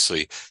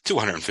 obviously,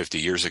 250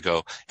 years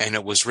ago, and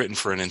it was written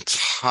for an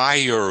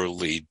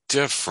entirely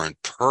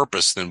different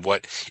purpose than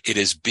what it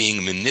is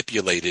being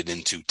manipulated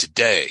into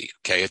today.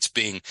 Okay, it's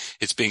being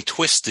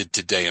twisted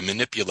today and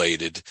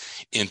manipulated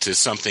into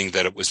something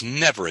that it was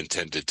never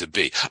intended to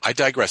be. I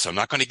digress. I'm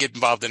not going to get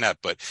involved in that,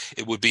 but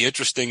it would be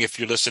interesting if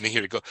you're listening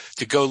here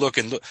to go look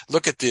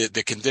at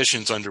the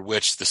conditions under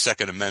which the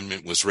Second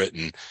Amendment was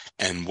written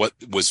and what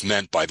was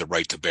meant by the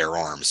right to bear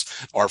arms.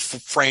 Our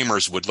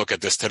framers would look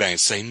at this today and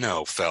say,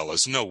 "No,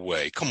 fellas, no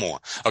way. Come on."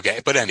 Okay,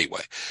 but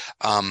anyway,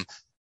 I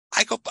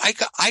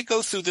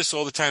go through this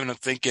all the time, and I'm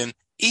thinking,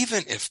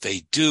 even if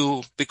they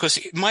do, because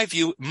my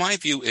view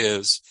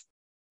is,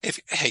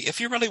 if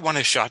you really want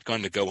a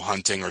shotgun to go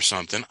hunting or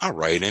something, all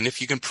right, and if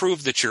you can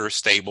prove that you're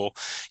stable,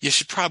 you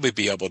should probably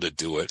be able to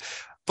do it.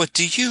 But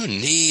do you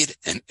need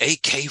an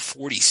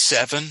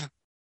AK-47?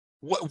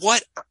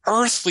 What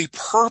earthly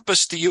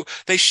purpose do you?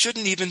 They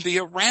shouldn't even be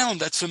around.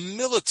 That's a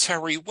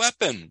military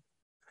weapon.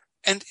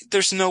 And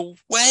there's no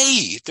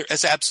way, there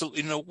is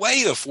absolutely no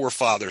way the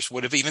forefathers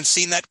would have even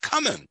seen that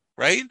coming,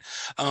 right?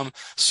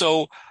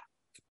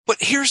 But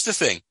here's the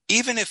thing.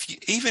 Even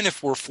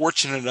if we're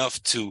fortunate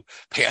enough to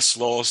pass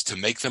laws to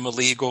make them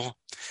illegal,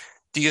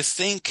 do you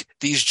think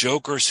these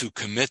jokers who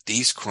commit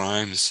these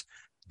crimes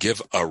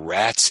give a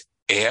rat's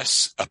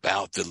ask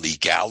about the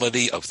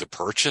legality of the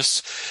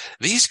purchase?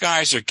 These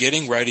guys are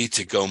getting ready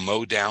to go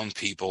mow down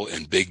people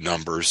in big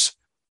numbers.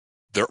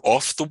 They're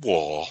off the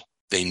wall.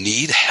 They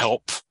need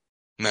help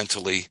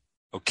mentally,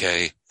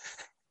 okay?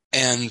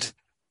 And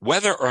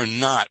whether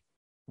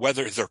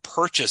their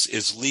purchase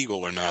is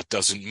legal or not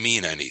doesn't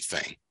mean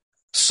anything.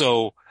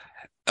 So,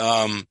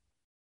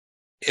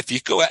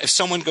 if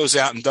someone goes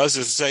out and does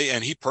this,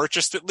 and he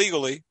purchased it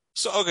legally,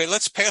 so okay,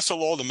 let's pass a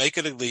law to make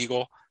it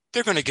illegal.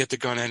 They're going to get the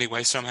gun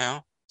anyway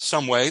somehow,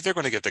 some way. They're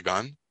going to get the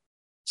gun.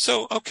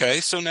 So okay,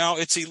 so now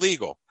it's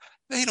illegal.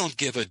 They don't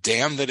give a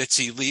damn that it's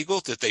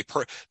illegal, that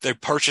they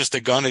purchased a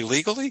gun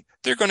illegally.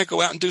 They're going to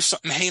go out and do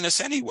something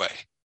heinous anyway.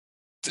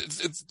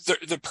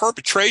 The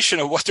perpetration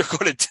of what they're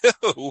going to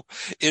do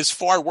is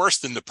far worse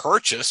than the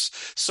purchase.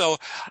 So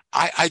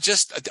I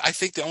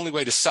think the only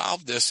way to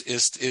solve this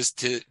is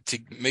to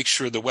make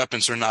sure the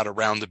weapons are not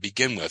around to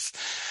begin with.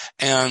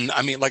 And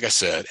I mean, like I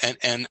said,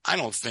 and I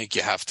don't think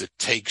you have to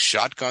take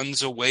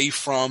shotguns away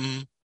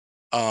from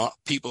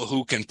people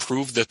who can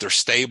prove that they're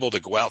stable to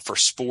go out for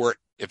sport.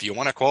 If you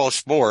want to call it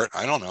sport,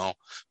 I don't know.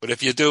 But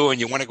if you do and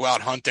you want to go out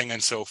hunting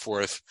and so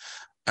forth,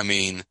 I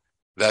mean,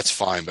 that's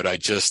fine. But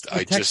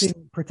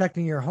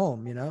protecting your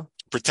home,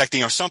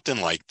 protecting or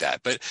something like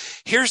that. But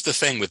here's the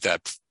thing with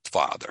that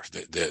father,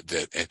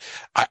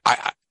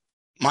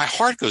 my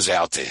heart goes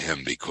out to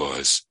him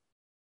because,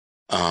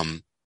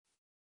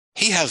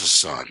 he has a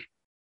son.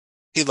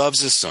 He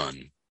loves his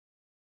son,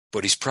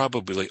 but he's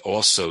probably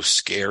also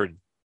scared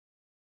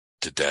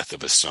to death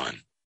of his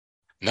son.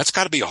 And that's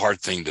got to be a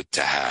hard thing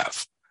to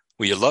have.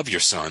 Well, you love your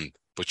son,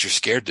 but you're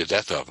scared to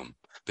death of him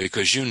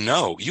because you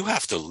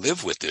have to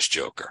live with this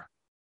joker.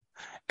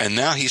 And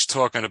now he's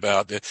talking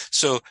about that.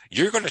 So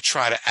you're going to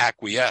try to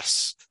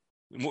acquiesce.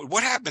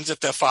 What happens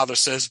if that father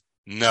says,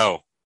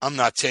 no, I'm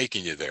not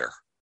taking you there?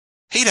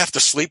 He'd have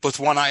to sleep with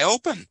one eye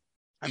open.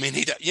 I mean,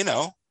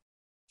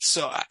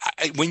 so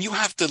when you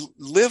have to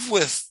live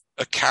with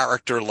a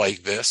character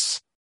like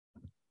this,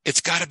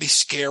 it's got to be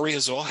scary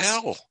as all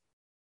hell.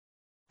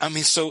 I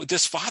mean, so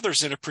this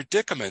father's in a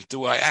predicament.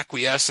 Do I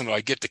acquiesce and do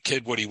I get the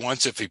kid what he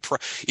wants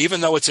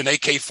even though it's an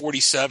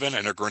AK-47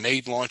 and a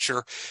grenade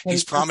launcher,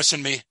 he's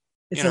promising me.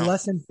 It's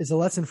a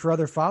lesson for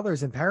other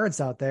fathers and parents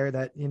out there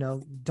that,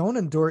 don't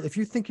endure. If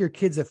you think your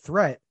kid's a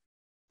threat,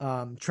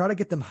 try to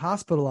get them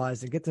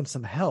hospitalized and get them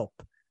some help.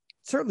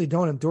 Certainly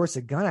don't endorse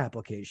a gun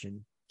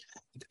application.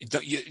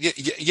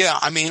 Yeah.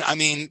 I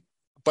mean,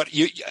 but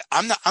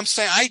I'm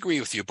saying I agree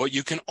with you, but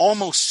you can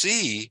almost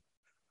see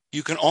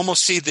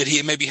that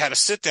he maybe had a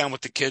sit down with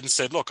the kid and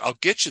said, look, I'll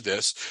get you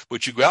this,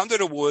 but you go out into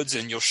the woods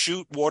and you'll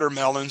shoot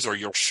watermelons or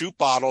you'll shoot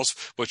bottles,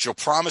 but you'll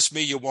promise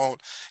me you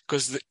won't.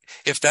 Because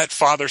if that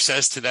father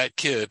says to that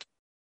kid,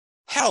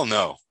 hell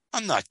no,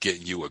 I'm not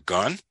getting you a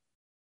gun.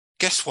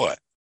 Guess what?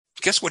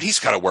 Guess what he's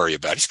got to worry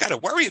about? He's got to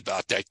worry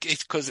about that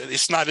because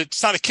it's not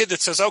a kid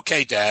that says,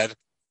 okay, dad.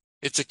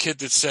 It's a kid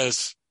that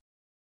says,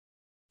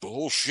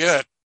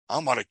 bullshit.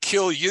 I'm going to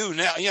kill you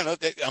now,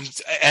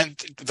 and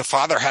the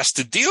father has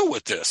to deal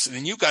with this.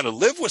 And you got to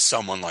live with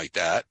someone like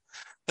that.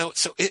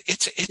 So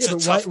it's a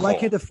tough call. Why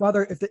can't the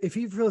father, if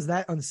he feels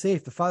that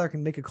unsafe, the father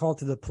can make a call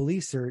to the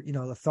police or,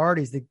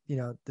 authorities,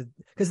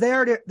 because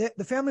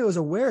the family was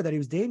aware that he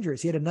was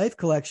dangerous. He had a knife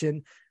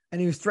collection and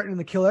he was threatening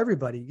to kill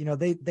everybody.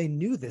 They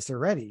knew this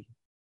already.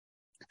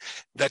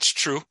 That's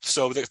true.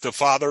 So the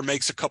father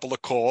makes a couple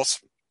of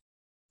calls.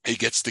 He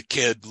gets the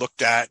kid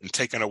looked at and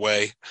taken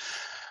away.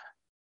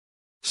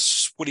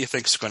 What do you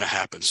think is going to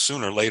happen?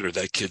 Sooner or later,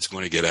 that kid's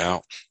going to get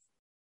out.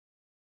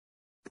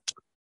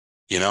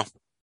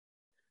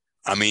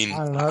 I mean,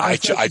 I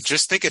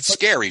just think it's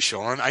scary,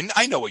 Sean.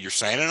 I know what you're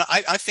saying, and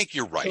I think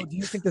you're right. So do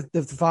you think that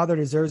the father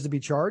deserves to be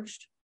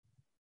charged?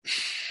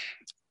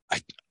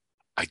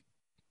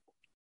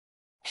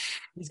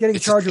 He's getting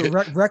charged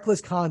with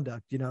reckless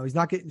conduct. He's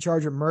not getting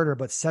charged with murder,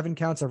 but 7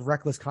 counts of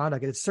reckless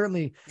conduct. And it's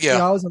certainly,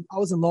 I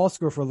was in law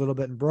school for a little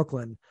bit in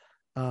Brooklyn.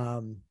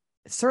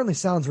 It certainly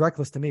sounds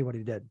reckless to me what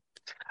he did.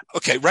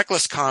 Okay,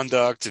 reckless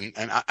conduct, and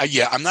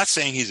I'm not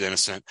saying he's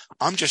innocent.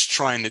 I'm just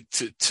trying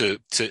to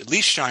at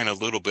least shine a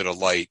little bit of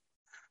light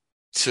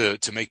to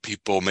make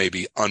people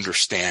maybe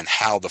understand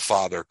how the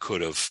father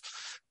could have,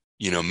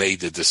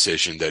 made the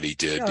decision that he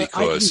did.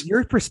 Because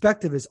your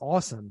perspective is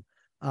awesome.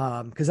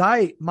 Because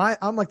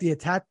I'm like the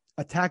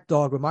attack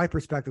dog with my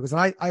perspective.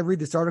 Because I read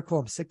this article,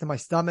 I'm sick to my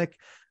stomach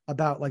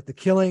about like the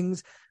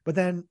killings, but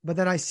then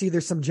I see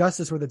there's some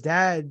justice where the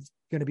dad's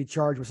going to be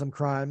charged with some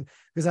crime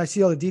because I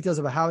see all the details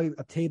about how he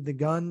obtained the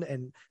gun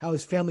and how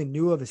his family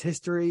knew of his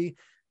history.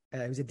 He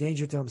was a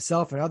danger to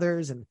himself and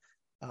others. And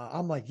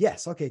I'm like,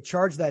 yes, okay,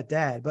 charge that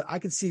dad. But I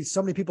can see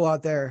so many people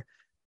out there,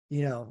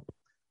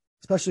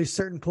 especially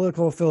certain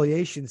political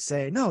affiliations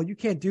say, no, you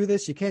can't do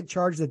this. You can't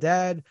charge the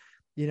dad.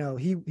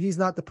 He's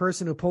not the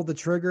person who pulled the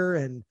trigger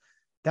and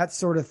that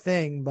sort of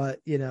thing. But,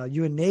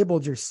 you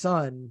enabled your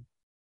son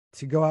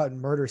to go out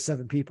and murder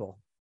 7 people,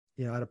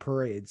 at a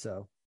parade.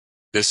 So.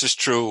 This is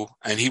true.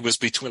 And he was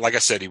between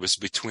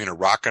a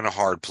rock and a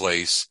hard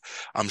place.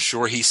 I'm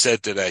sure he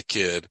said to that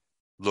kid,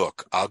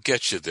 look, I'll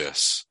get you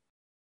this,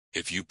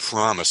 if you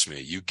promise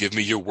me, you give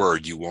me your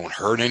word, you won't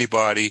hurt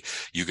anybody,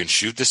 you can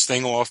shoot this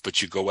thing off,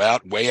 but you go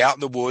out way out in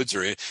the woods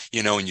or,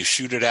 and you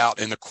shoot it out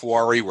in the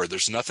quarry where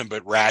there's nothing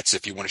but rats.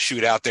 If you want to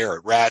shoot out there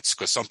at rats,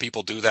 because some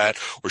people do that,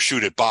 or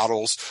shoot at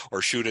bottles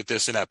or shoot at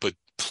this and that, but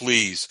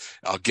please,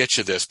 I'll get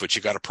you this, but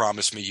you got to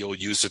promise me you'll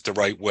use it the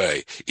right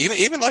way.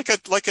 Even like an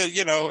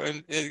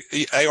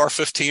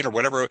AR-15 or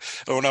whatever,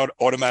 or an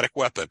automatic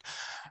weapon.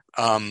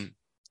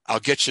 I'll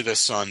get you this,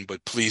 son,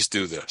 but please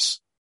do this.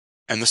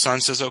 And the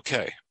son says,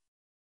 okay.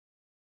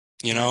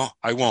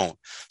 I won't.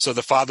 So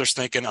the father's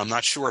thinking, I'm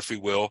not sure if he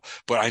will,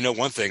 but I know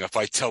one thing. If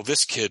I tell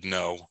this kid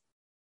no,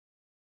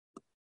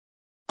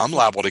 I'm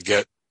liable to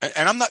get,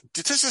 and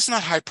this is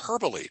not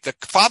hyperbole. The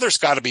father's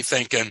got to be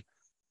thinking,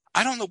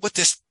 I don't know what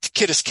this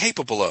kid is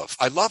capable of.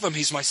 I love him.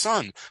 He's my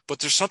son, but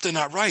there's something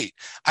not right.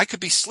 I could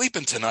be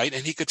sleeping tonight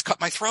and he could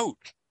cut my throat.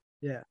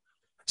 Yeah.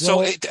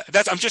 So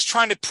I'm just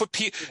trying to put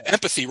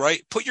empathy,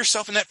 right? Put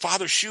yourself in that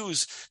father's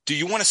shoes. Do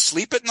you want to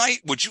sleep at night?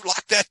 Would you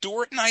lock that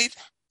door at night?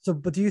 So,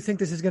 but do you think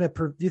this is going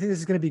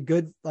to be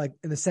good? Like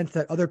in the sense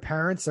that other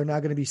parents are now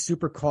going to be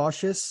super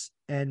cautious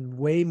and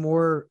way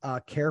more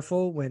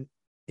careful when,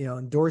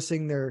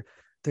 endorsing their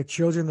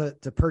children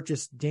to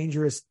purchase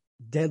dangerous,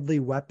 deadly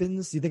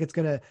weapons? Do you think it's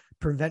going to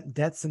prevent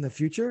deaths in the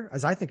future?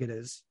 As I think it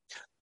is.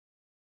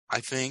 I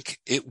think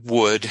it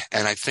would.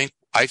 And I think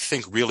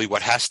really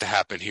what has to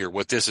happen here,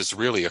 what this is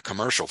really a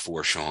commercial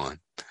for, Sean.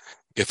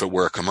 If it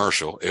were a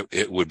commercial,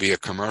 it would be a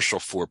commercial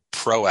for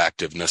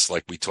proactiveness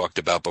like we talked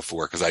about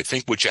before. Because I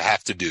think what you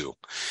have to do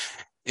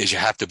is you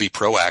have to be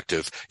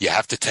proactive. You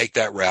have to take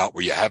that route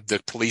where you have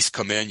the police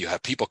come in, you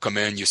have people come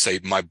in, you say,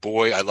 my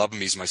boy, I love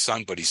him, he's my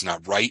son, but he's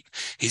not right.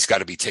 He's got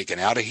to be taken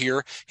out of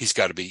here. He's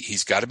got to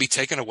be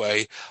taken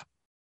away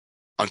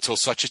until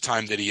such a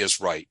time that he is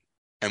right.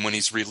 And when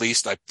he's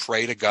released, I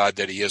pray to God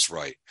that he is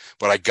right.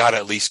 But I got to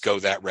at least go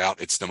that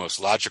route. It's the most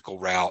logical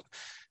route.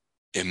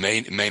 It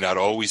may not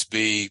always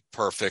be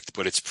perfect,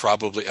 but it's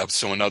probably,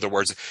 so in other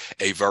words,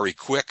 a very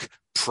quick,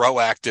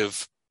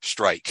 proactive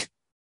strike.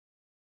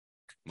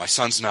 My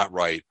son's not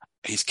right.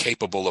 He's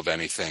capable of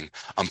anything.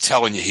 I'm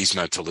telling you, he's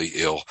mentally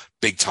ill,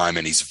 big time,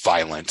 and he's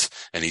violent,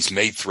 and he's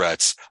made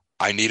threats.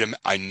 I need him.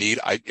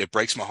 It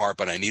breaks my heart,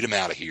 but I need him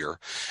out of here,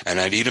 and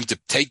I need him to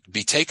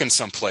be taken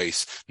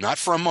someplace, not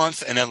for a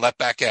month and then let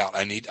back out.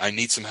 I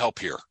need some help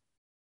here.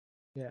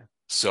 Yeah.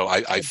 So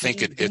I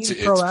think it's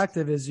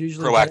proactive is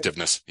usually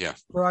proactiveness. Yeah.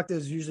 Proactive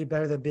is usually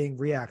better than being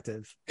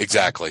reactive.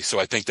 Exactly. So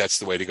I think that's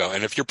the way to go.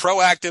 And if you're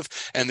proactive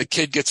and the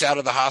kid gets out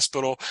of the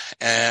hospital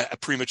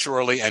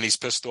prematurely and he's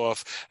pissed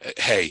off,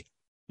 hey,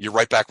 you're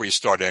right back where you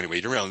started anyway.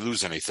 You don't really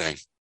lose anything.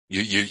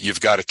 You've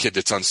got a kid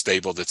that's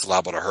unstable that's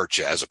liable to hurt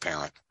you as a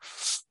parent.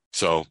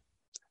 So,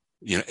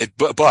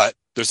 but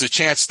there's a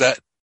chance that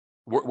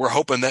we're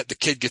hoping that the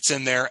kid gets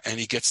in there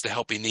and he gets the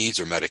help he needs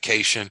or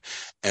medication,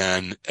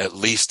 and at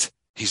least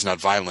he's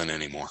not violent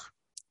anymore.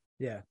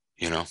 Yeah.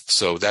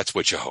 So that's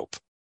what you hope.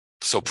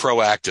 So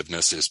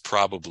proactiveness is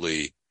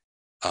probably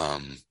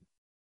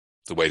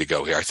the way to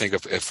go here. I think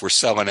if we're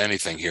selling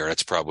anything here,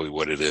 that's probably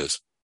what it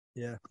is.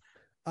 Yeah.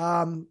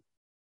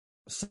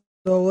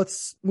 So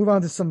let's move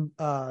on to some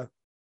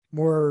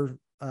more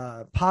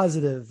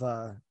positive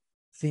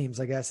themes,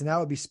 I guess, and that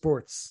would be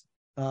sports.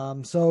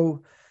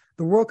 So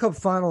the World Cup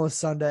final is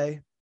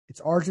Sunday.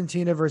 It's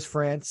Argentina versus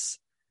France.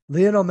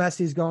 Lionel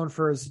Messi's going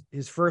for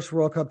his first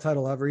World Cup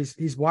title ever.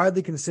 He's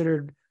widely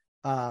considered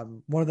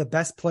one of the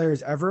best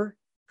players ever.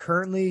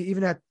 Currently,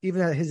 even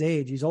at his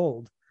age, he's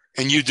old.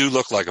 And you do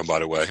look like him, by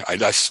the way.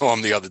 I saw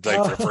him the other day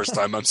for the first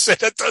time. I'm saying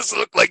that does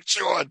look like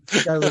Sean.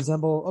 I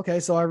resemble. Okay,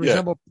 so I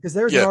resemble because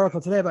there's an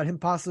article today about him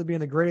possibly being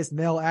the greatest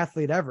male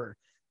athlete ever.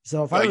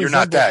 So if you're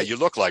not that, you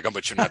look like him,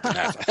 but you're not the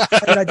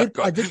athlete.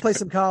 I did play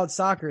some college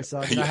soccer, so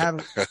I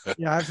have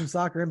some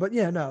soccer in. But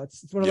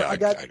it's one of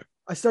the,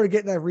 I started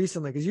getting that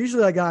recently because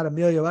usually I got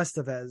Emilio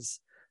Estevez.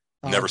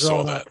 Never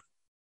saw that.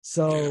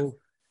 So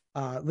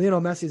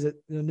Lionel Messi's a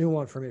new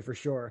one for me for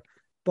sure.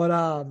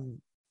 But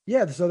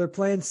so they're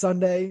playing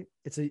Sunday.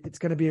 It's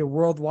going to be a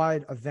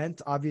worldwide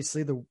event.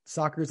 Obviously, the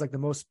soccer is like the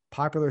most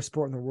popular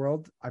sport in the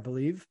world, I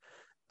believe.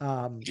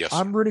 Yes.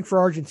 I'm rooting for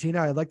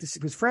Argentina. I'd like to see,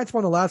 because France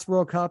won the last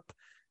World Cup.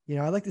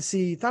 I'd like to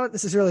see, it's not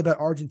necessarily about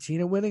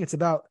Argentina winning. It's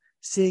about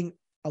seeing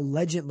a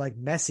legend like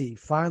Messi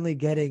finally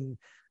getting,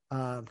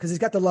 because he's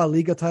got the La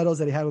Liga titles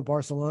that he had with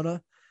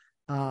Barcelona.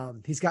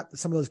 He's got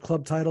some of those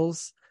club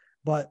titles,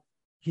 but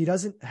he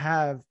doesn't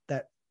have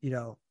that,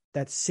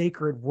 that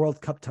sacred World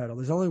Cup title.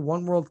 There's only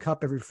one World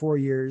Cup every 4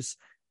 years.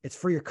 It's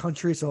for your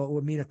country, so it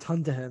would mean a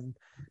ton to him.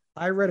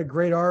 I read a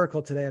great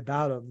article today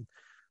about him.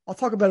 I'll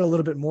talk about it a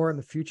little bit more in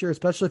the future,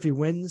 especially if he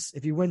wins.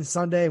 If he wins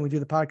Sunday and we do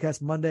the podcast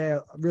Monday,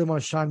 I really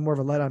want to shine more of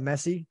a light on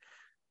Messi,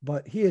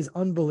 but he is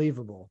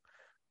unbelievable.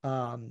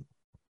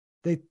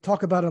 They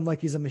talk about him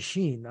like he's a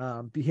machine.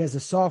 He has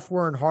the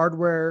software and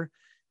hardware,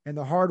 and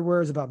the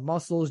hardware is about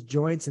muscles,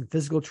 joints, and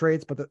physical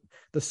traits, but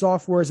the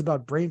software is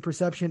about brain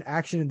perception,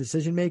 action, and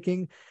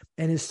decision-making,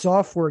 and his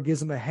software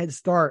gives him a head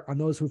start on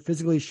those who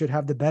physically should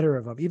have the better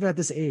of him, even at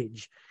this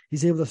age.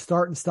 He's able to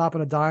start and stop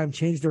on a dime,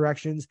 change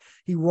directions.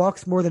 He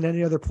walks more than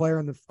any other player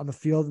on the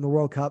field in the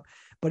World Cup.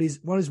 But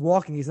when he's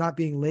walking, he's not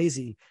being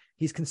lazy.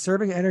 He's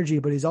conserving energy,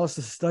 but he's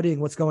also studying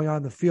what's going on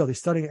in the field. He's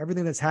studying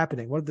everything that's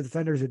happening, what the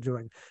defenders are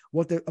doing,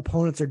 what the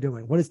opponents are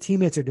doing, what his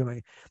teammates are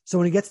doing. So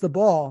when he gets the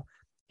ball,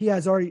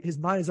 his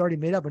mind is already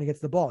made up when he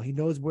gets the ball. He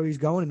knows where he's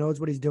going and knows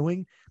what he's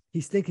doing.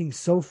 He's thinking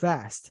so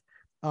fast.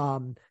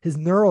 His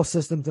neural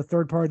system's the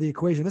third part of the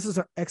equation. This is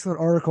an excellent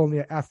article in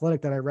The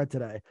Athletic that I read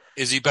today.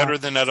 Is he better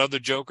than that other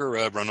joker,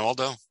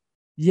 Ronaldo?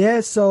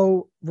 Yeah,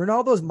 so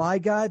Ronaldo's my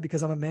guy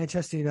because I'm a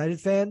Manchester United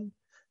fan,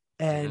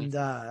 and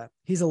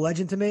he's a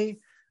legend to me.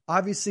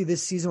 Obviously,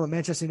 this season when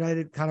Manchester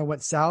United kind of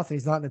went south and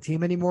he's not in the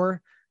team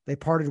anymore, they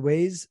parted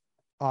ways.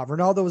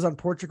 Ronaldo was on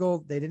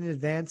Portugal. They didn't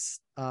advance,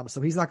 so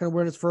he's not going to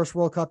win his first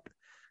World Cup.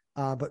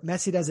 But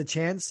Messi has a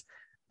chance.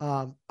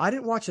 I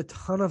didn't watch a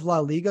ton of La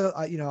Liga.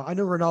 I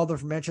knew Ronaldo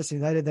from Manchester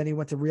United. Then he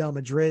went to Real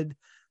Madrid.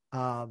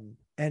 And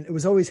it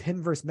was always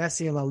him versus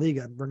Messi in La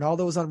Liga.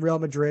 Ronaldo was on Real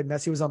Madrid.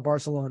 Messi was on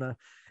Barcelona.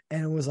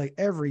 And it was like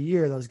every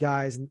year those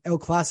guys and El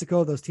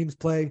Clasico, those teams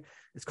play.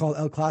 It's called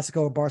El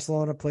Clasico, and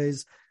Barcelona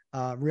plays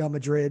Real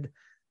Madrid.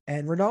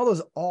 And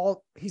Ronaldo's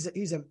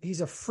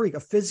he's a freak, a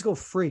physical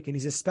freak, and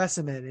he's a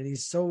specimen, and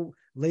he's so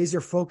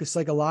laser focused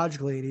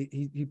psychologically, and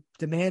he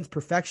demands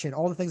perfection,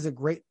 all the things that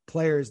great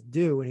players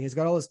do, and he's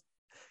got all this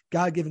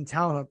God-given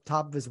talent on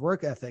top of his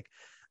work ethic.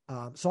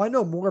 So I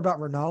know more about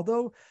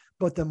Ronaldo,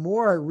 but the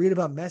more I read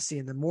about Messi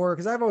and the more,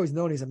 because I've always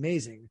known he's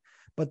amazing,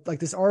 but like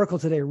this article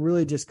today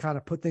really just kind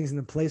of put things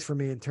into place for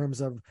me in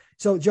terms of,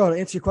 so Joe, to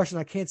answer your question,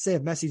 I can't say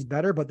if Messi's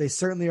better, but they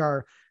certainly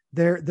are.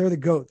 They're the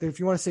GOAT.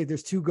 If you want to say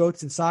there's two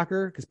GOATs in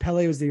soccer, because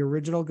Pele was the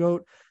original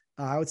GOAT,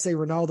 I would say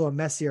Ronaldo and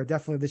Messi are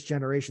definitely this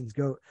generation's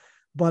GOAT.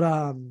 But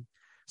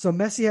so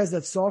Messi has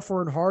that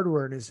software and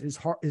hardware, and his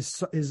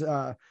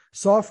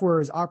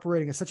software is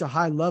operating at such a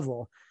high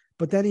level.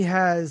 But then he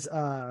has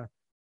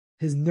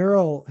his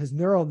neural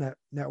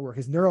network,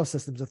 his neural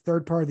system's a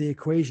third part of the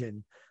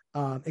equation.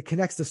 It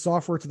connects the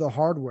software to the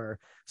hardware.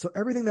 So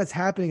everything that's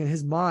happening in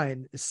his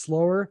mind is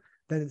slower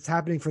than it's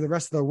happening for the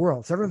rest of the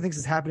world. So everyone thinks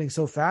it's happening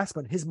so fast,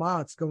 but his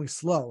mind, it's going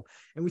slow.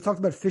 And we talked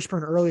about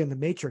Fishburne earlier in The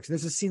Matrix.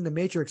 There's a scene in The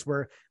Matrix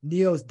where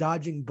Neo's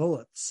dodging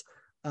bullets.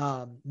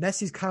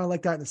 Messi's kind of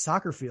like that in the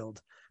soccer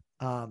field.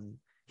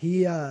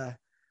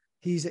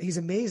 He's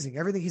amazing.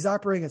 Everything, he's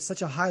operating at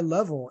such a high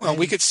level. Well,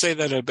 we could say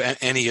that about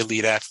any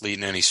elite athlete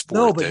in any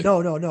sport.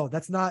 No.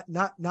 That's not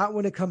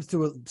when it comes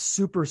to a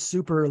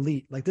super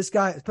elite. Like this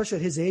guy, especially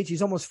at his age,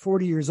 he's almost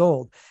 40 years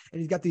old, and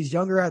he's got these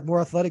younger,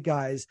 more athletic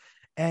guys,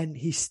 and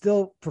he's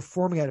still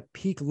performing at a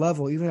peak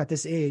level, even at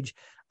this age.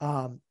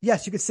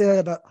 Yes, you could say that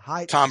about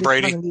Tom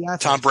Brady.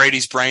 Tom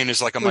Brady's brain is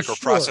like a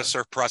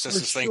microprocessor,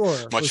 processes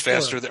things much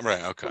faster than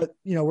right. Okay. But,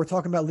 we're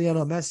talking about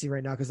Lionel Messi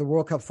right now because the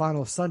World Cup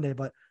final is Sunday,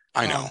 but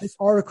I know this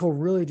article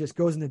really just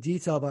goes into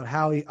detail about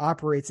how he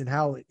operates and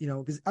how,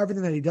 because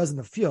everything that he does in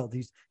the field,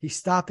 he's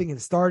stopping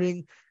and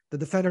starting. The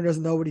defender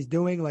doesn't know what he's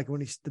doing. Like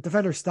when the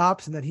defender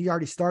stops and then he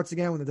already starts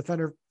again. When the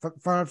defender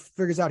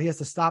figures out he has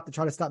to stop to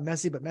try to stop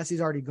Messi, but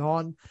Messi's already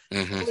gone.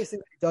 Mm-hmm. The only thing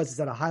that he does is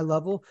at a high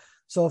level.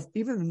 So if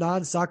even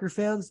non-soccer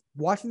fans,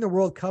 watching the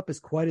World Cup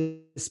is quite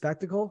a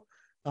spectacle.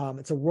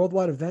 It's a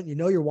worldwide event.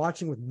 You're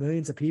watching with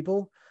millions of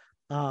people.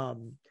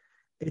 The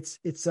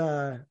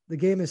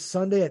game is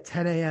Sunday at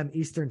 10 a.m.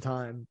 Eastern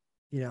time.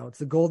 It's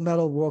the gold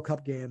medal World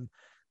Cup game.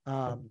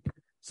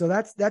 So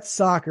that's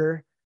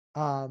soccer.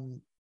 I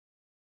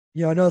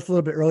know it's a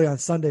little bit early on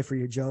Sunday for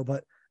you, Joe,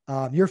 but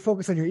you're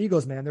focused on your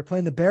Eagles, man. They're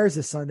playing the Bears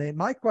this Sunday.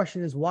 My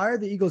question is, why are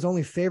the Eagles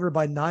only favored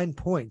by 9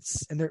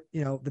 points? And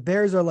the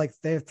Bears are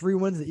they have 3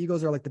 wins. The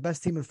Eagles are like the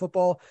best team in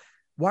football.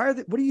 What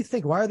do you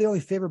think? Why are they only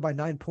favored by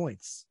 9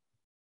 points?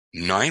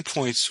 9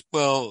 points.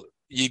 Well,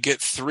 you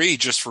get 3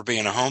 just for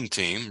being a home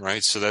team,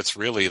 right? So that's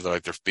really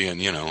like they're being,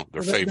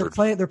 they're favored.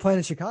 They're playing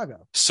in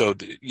Chicago. So,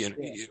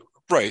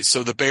 right.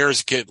 So the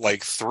Bears get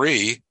like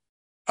 3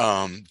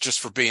 just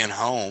for being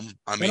home.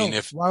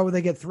 Why would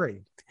they get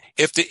 3?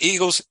 If the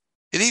Eagles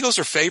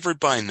are favored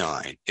by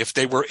 9. If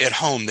they were at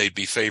home, they'd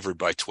be favored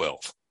by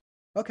 12.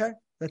 Okay.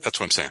 That's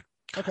what I'm saying.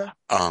 Okay.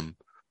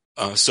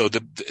 So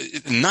the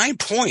 9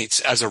 points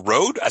as a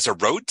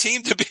road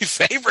team to be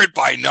favored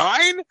by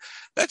 9,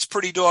 that's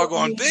pretty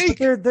doggone big.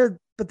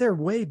 But they're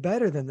way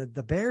better than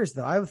the Bears,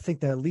 though. I would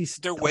think that at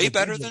least they're way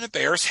better than the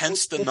Bears.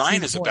 Hence, the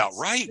 9 is about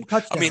right.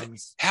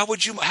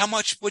 How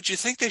much would you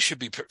think they should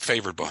be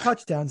favored by? 2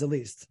 touchdowns at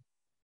least.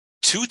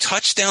 2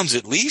 touchdowns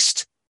at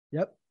least.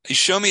 Yep. You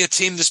show me a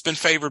team that's been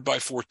favored by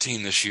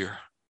 14 this year.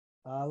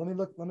 Let me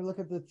look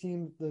at the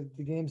team,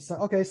 the games.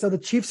 Okay, so the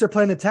Chiefs are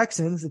playing the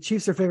Texans. The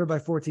Chiefs are favored by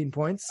 14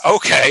 points.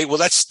 Okay, well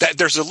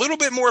there's a little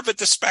bit more of a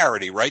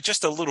disparity, right?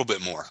 Just a little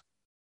bit more.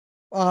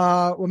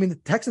 The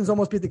Texans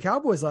almost beat the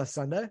Cowboys last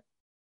Sunday.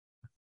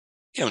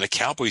 The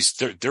Cowboys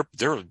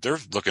they're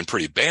looking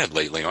pretty bad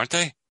lately, aren't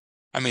they?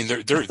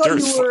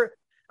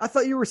 I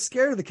thought you were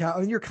scared of the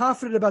Cowboys. You're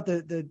confident about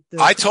the.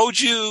 I told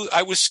you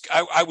I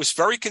was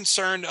very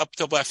concerned up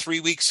till about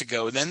 3 weeks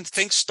ago. And then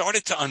things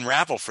started to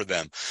unravel for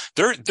them.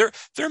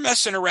 They're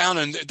messing around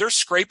and they're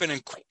scraping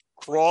and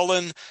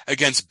crawling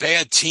against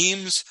bad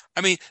teams.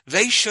 I mean,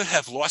 they should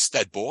have lost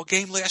that ball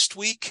game last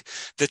week.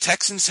 The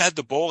Texans had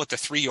the ball at the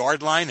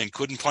 3-yard line and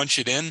couldn't punch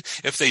it in.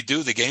 If they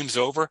do, the game's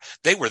over.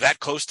 They were that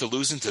close to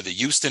losing to the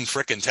Houston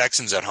frickin'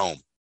 Texans at home.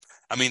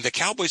 I mean, the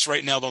Cowboys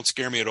right now don't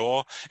scare me at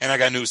all. And I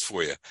got news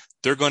for you.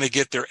 They're going to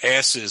get their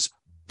asses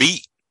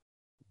beat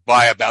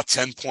by about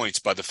 10 points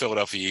by the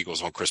Philadelphia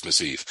Eagles on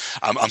Christmas Eve.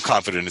 I'm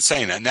confident in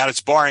saying that. Now,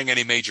 it's barring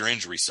any major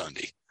injury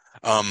Sunday.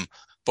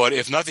 But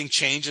if nothing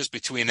changes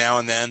between now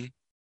and then,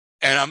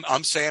 and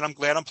I'm saying I'm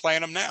glad I'm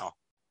playing them now.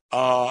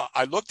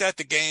 I looked at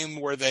the game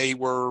where they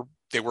were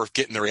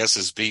getting their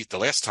asses beat the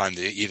last time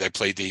they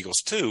played the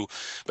Eagles too,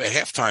 but at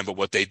halftime. But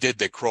what they did,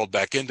 they crawled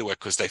back into it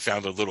because they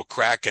found a little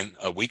crack and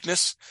a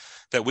weakness.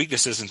 That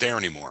weakness isn't there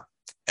anymore.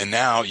 And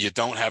now you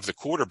don't have the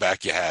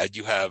quarterback you had.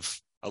 You have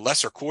a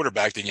lesser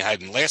quarterback than you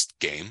had in last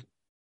game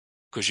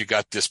because you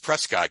got this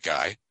Prescott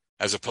guy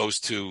as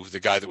opposed to the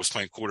guy that was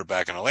playing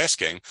quarterback in the last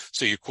game.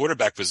 So your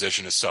quarterback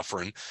position is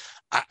suffering.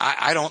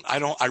 I'm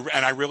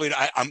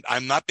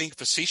not being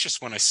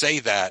facetious when I say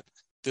that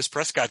this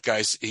Prescott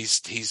guy's,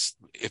 he's,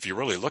 if you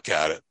really look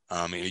at it,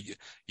 I mean,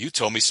 you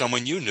told me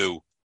someone you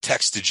knew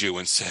texted you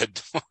and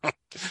said,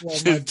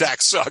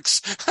 Dak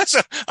sucks.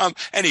 So,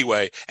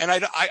 anyway, and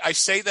I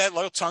say that a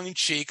little tongue in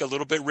cheek, a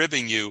little bit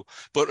ribbing you,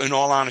 but in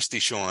all honesty,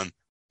 Sean,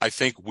 I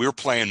think we're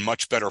playing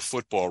much better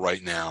football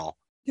right now.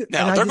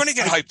 Now they're going to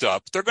get hyped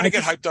up. They're going to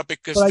get hyped up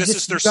because this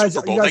is their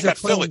Super Bowl. They got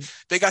Philly.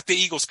 They got the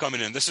Eagles coming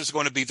in. This is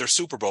going to be their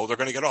Super Bowl. They're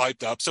going to get all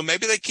hyped up. So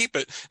maybe they keep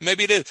it.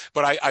 Maybe it is.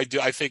 But I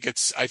think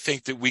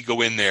that we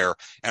go in there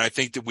and I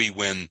think that we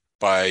win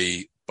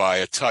by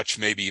a touch,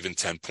 maybe even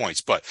 10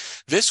 points. But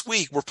this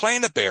week we're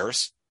playing the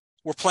Bears.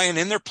 We're playing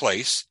in their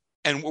place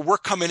and we're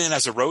coming in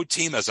as a road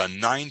team as a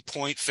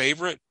 9-point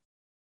favorite.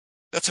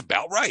 That's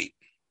about right.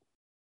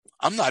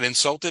 I'm not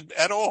insulted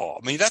at all.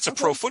 I mean, that's a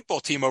pro football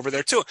team over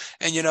there too.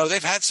 And,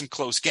 they've had some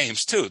close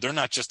games too. They're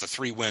not just a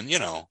 3-win,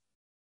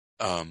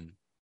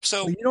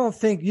 so you don't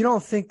think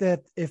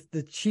that if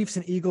the Chiefs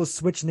and Eagles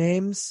switch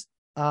names,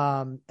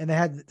 and they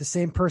had the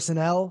same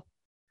personnel,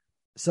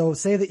 so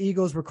say the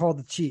Eagles were called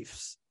the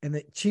Chiefs and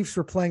the Chiefs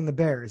were playing the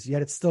Bears,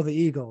 yet it's still the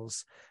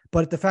Eagles.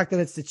 But the fact that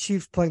it's the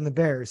Chiefs playing the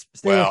Bears.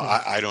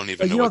 I don't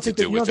even know what to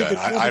do with that.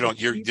 I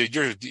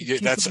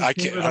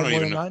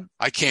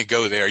can't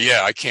go there.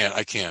 Yeah, I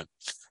can't.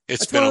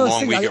 It's been a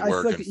long week at work.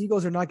 I feel like the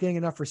Eagles are not getting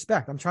enough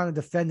respect. I'm trying to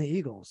defend the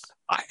Eagles.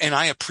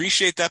 I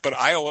appreciate that, but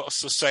I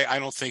also say I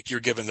don't think you're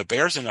giving the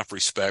Bears enough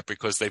respect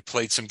because they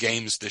played some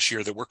games this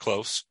year that were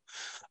close.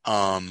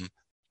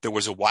 There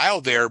was a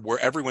while there where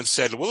everyone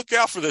said, well, look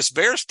out for this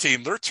Bears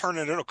team. They're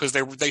turning it up because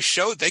they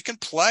showed they can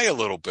play a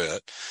little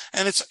bit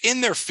and it's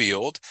in their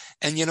field.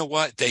 And you know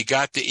what? They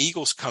got the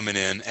Eagles coming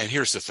in. And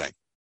here's the thing.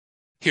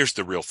 Here's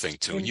the real thing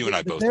too. And you and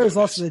I both know Bears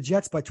lost to the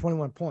Jets by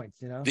 21 points,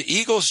 The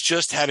Eagles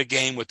just had a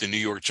game with the New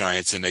York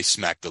Giants and they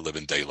smacked the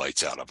living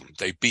daylights out of them.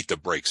 They beat the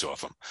brakes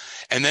off them.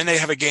 And then they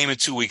have a game in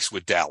 2 weeks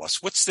with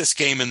Dallas. What's this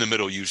game in the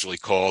middle usually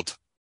called?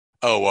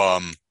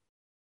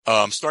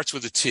 Starts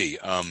with a T.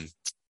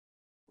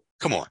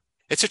 Come on.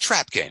 It's a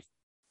trap game.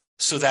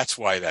 So that's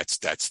why that's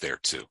there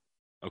too.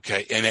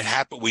 Okay. And it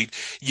happened.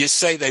 You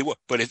say they would,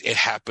 but it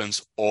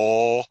happens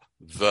all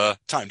the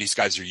time. These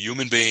guys are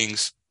human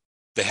beings.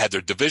 They had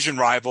their division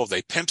rival.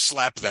 They pimp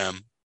slap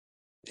them.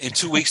 In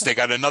 2 weeks, they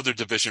got another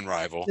division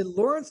rival. Did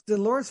Laurence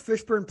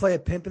Fishburne play a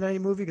pimp in any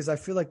movie? Because I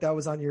feel like that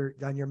was on your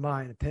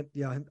mind. A pimp,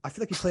 I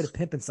feel like he played a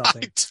pimp in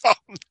something.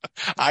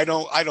 I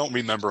don't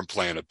remember him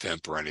playing a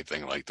pimp or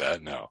anything like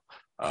that. No.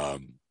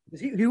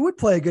 He would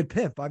play a good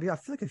pimp. I mean, I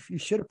feel like if he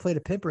should have played a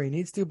pimper, he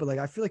needs to. But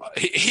I feel like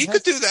he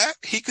could do that.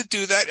 He could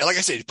do that. Like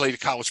I said, he played a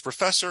college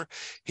professor.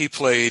 He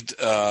played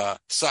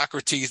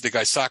Socrates, the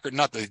guy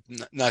not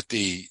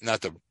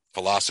the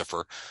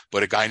philosopher,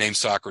 but a guy named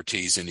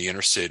Socrates in the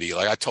inner city.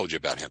 Like I told you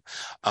about him.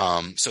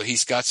 So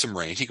he's got some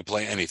range. He could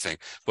play anything.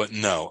 But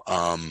no,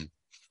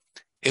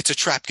 it's a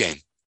trap game.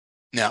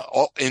 Now,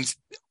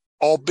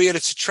 albeit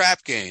it's a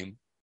trap game.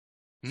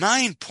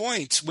 9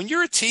 points. When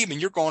you're a team and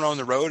you're going on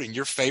the road and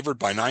you're favored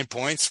by 9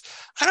 points,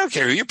 I don't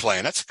care who you're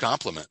playing. That's a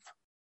compliment.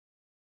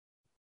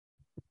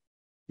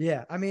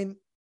 Yeah, I mean,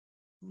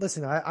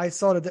 listen, I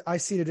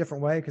see it a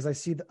different way because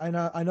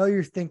I know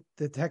you think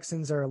the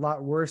Texans are a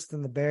lot worse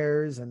than the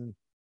Bears and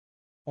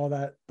all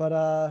that, but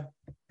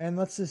and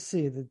let's just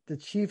see the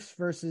Chiefs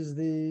versus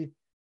the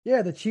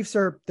Chiefs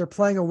they're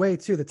playing away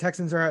too. The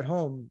Texans are at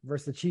home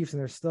versus the Chiefs and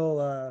they're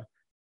still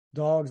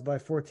dogs by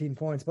 14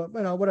 points, but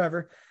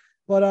whatever.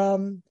 But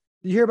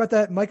you hear about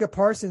that? Micah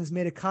Parsons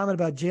made a comment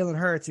about Jalen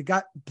Hurts. It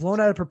got blown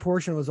out of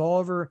proportion. It was all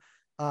over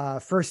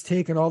First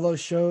Take and all those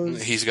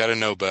shows. He's got to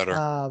know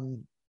better.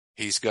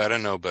 He's got to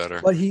know better.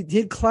 But he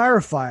did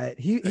clarify it.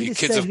 The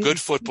kid's a good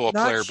football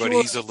player, but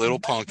he's a little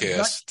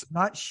punk-ass.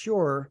 Not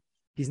sure.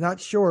 He's not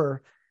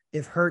sure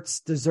if Hurts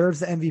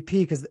deserves the MVP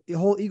because the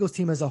whole Eagles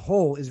team as a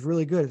whole is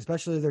really good,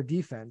 especially their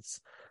defense.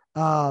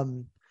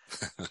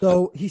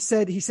 So he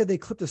said they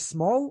clipped a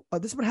small.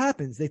 This is what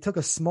happens. They took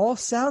a small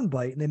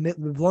soundbite and they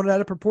blown it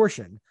out of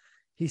proportion.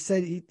 He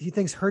said he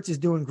thinks Hurts is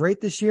doing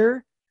great this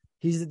year,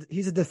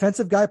 He's a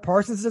defensive guy.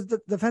 Parsons is a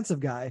defensive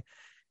guy.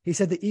 He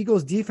said the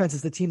Eagles defense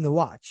is the team to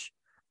watch.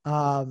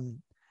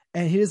 And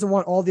he doesn't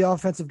want all the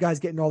offensive guys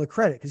getting all the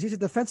credit because he's a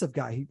defensive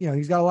guy.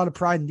 He's got a lot of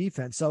pride in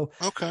defense. So,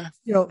 okay.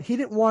 He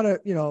didn't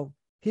want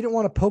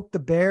to poke the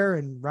bear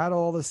and rattle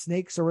all the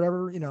snakes or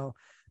whatever,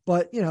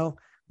 but,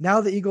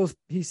 now the Eagles,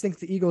 he thinks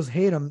the Eagles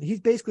hate him. He's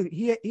basically,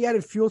 he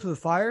added fuel to the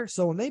fire.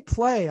 So when they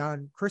play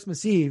on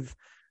Christmas Eve,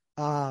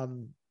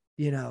 Parsons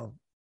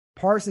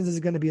is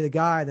going to be the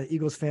guy that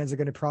Eagles fans are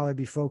going to probably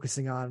be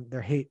focusing on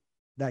their hate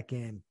that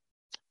game.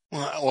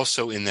 Well,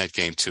 also in that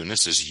game too, and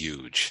this is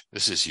huge.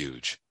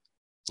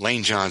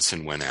 Lane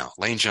Johnson went out.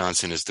 Lane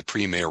Johnson is the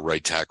premier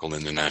right tackle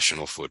in the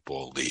National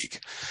Football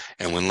League.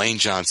 And when Lane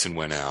Johnson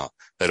went out,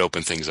 that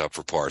opened things up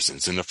for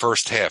Parsons. In the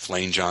first half,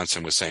 Lane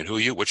Johnson was saying, "Who are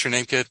you? What's your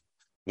name, kid?"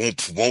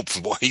 Whoop.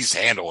 He's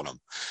handling him.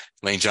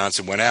 Lane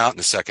Johnson went out in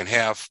the second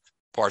half.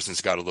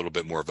 Parsons got a little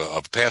bit more of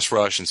a pass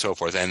rush and so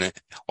forth. And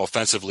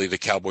offensively, the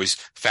Cowboys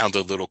found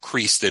a little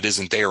crease that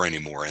isn't there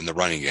anymore in the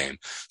running game.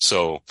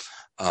 So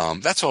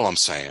that's all I'm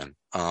saying.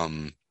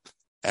 And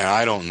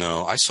I don't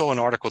know. I saw an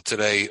article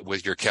today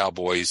with your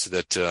Cowboys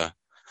that they're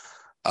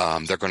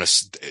going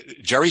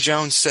to. Jerry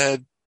Jones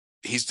said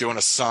he's doing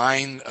a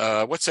sign.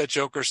 What's that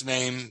joker's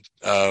name?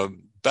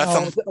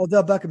 Betham.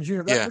 Odell Beckham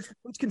Jr. Yeah.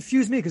 Which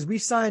confused me because we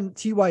signed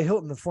T.Y.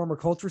 Hilton, the former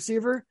Colts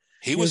receiver.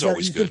 He was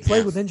always good. He's been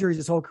played with injuries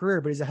his whole career,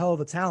 but he's a hell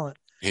of a talent.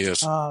 He is.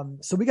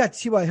 So we got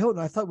T.Y.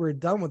 Hilton. I thought we were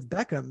done with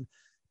Beckham,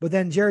 but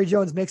then Jerry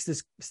Jones makes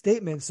this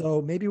statement,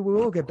 so maybe we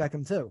will get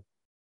Beckham too.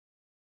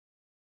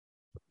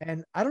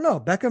 And I don't know.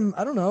 Beckham,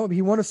 I don't know.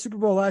 He won a Super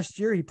Bowl last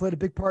year. He played a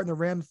big part in the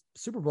Rams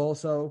Super Bowl.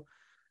 So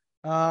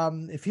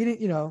if he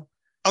didn't,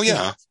 Oh,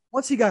 yeah.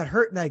 Once he got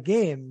hurt in that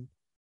game,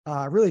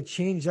 really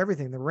changed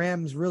everything. The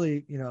Rams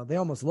really, they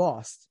almost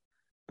lost.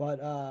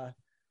 But,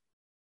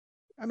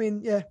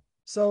 yeah.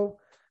 So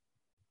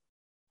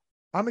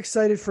I'm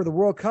excited for the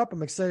World Cup.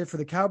 I'm excited for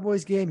the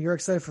Cowboys game. You're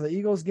excited for the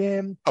Eagles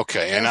game.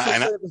 Okay.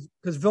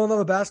 Because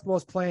Villanova basketball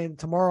is playing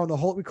tomorrow.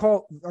 We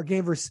call our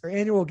game our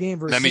annual game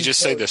versus. Let me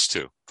just say this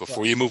too,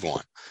 before you move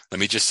on. Let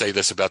me just say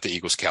this about the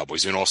Eagles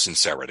Cowboys in all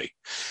sincerity.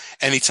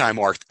 Anytime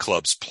our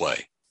clubs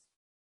play,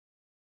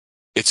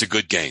 it's a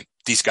good game.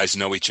 These guys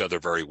know each other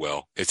very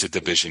well. It's a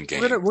division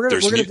game.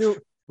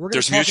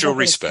 There's mutual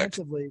respect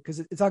because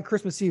it's on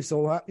Christmas Eve.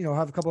 So we'll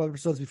have a couple of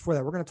episodes before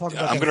that. We're going to talk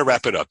about. I'm going to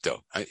wrap it up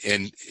though,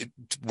 and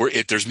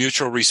there's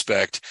mutual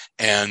respect,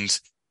 and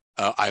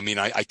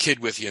I kid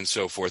with you and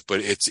so forth,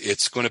 but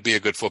it's going to be a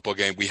good football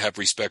game. We have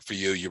respect for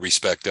you. You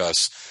respect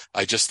us.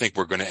 I just think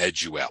we're going to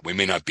edge you out. We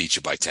may not beat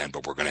you by 10,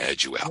 but we're going to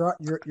edge you out.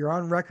 You're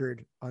on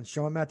record on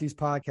SeanMatthew's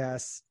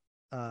podcast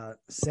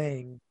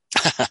saying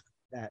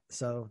that.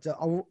 So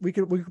we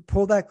could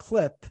pull that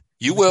clip.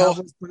 You will.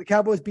 When the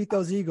Cowboys beat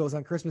those Eagles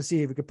on Christmas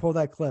Eve, we could pull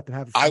that clip and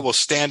have. I will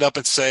stand up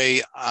and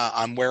say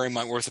I'm wearing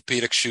my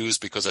orthopedic shoes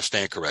because I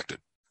stand corrected.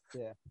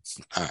 Yeah.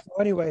 All right.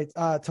 So anyway,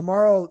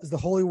 tomorrow is the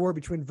Holy War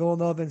between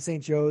Villanova and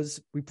St. Joe's.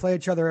 We play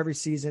each other every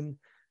season.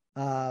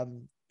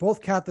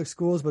 Both Catholic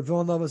schools, but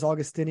Villanova is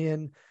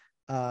Augustinian.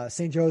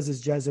 St. Joe's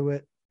is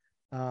Jesuit.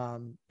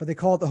 But they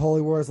call it the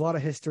Holy War. There's a lot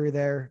of history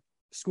there.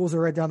 Schools are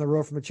right down the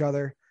road from each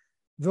other.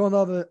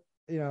 Villanova,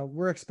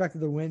 we're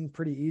expected to win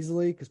pretty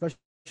easily, especially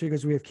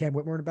because we have Cam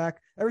Whitmore back.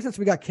 Ever since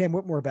we got Cam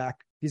Whitmore back,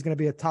 he's going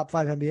to be a top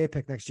 5 NBA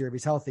pick next year if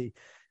he's healthy.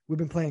 We've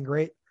been playing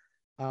great.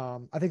 I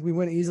think we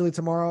win easily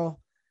tomorrow.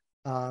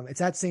 It's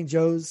at St.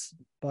 Joe's,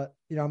 but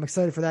I'm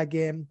excited for that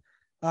game.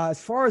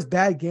 As far as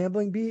bad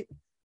gambling beat,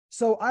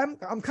 so I'm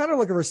kind of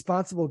like a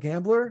responsible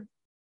gambler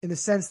in the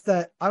sense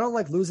that I don't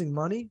like losing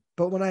money,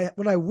 but when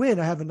I win,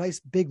 I have a nice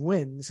big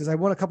win because I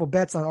won a couple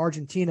bets on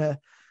Argentina,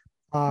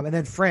 and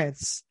then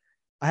France.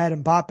 I had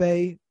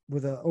Mbappe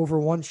with over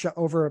a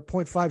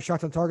 0.5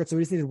 shots on target. So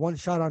we just needed one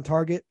shot on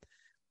target.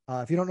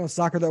 If you don't know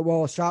soccer that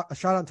well, a shot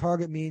on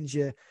target means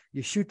you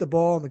shoot the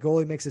ball and the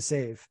goalie makes a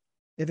save.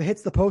 If it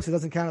hits the post, it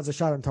doesn't count as a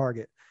shot on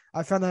target.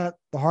 I found that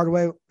the hard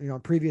way, in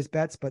previous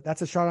bets, but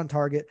that's a shot on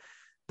target.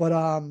 But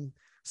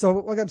so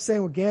like I'm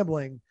saying with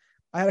gambling,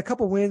 I had a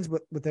couple wins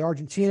with the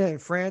Argentina and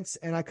France,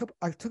 and I took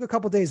a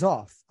couple days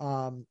off.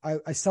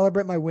 I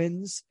celebrate my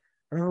wins.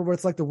 I remember what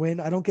it's like to win.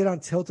 I don't get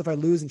on tilt if I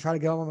lose and try to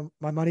get all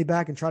my money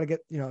back and try to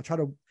get, try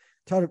to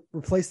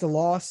replace the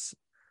loss,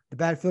 the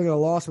bad feeling of the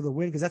loss with a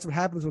win, because that's what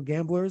happens with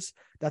gamblers.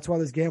 That's why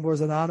there's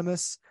Gamblers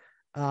Anonymous.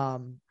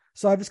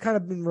 So I've just kind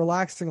of been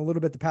relaxing a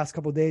little bit the past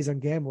couple of days on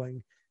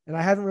gambling, and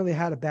I haven't really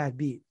had a bad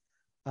beat.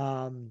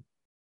 Good.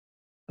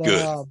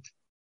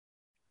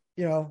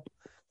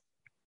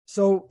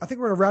 So I think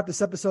we're going to wrap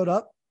this episode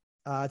up.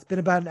 It's been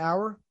about an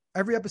hour.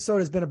 Every episode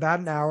has been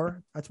about an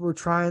hour. That's what we're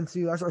trying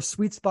to. Our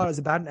sweet spot is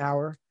about an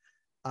hour.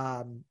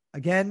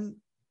 Again,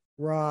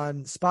 we're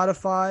on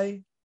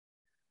Spotify,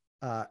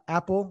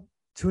 Apple,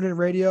 TuneIn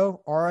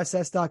Radio,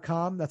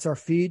 RSS.com. That's our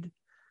feed.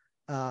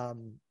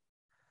 And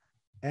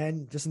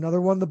just another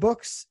one in the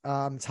books.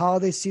 It's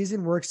holiday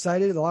season. We're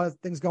excited. A lot of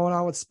things going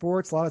on with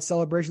sports, a lot of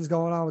celebrations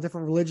going on with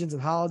different religions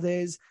and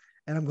holidays.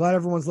 And I'm glad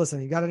everyone's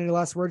listening. You got any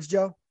last words,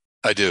 Joe?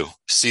 I do.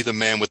 See the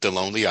man with the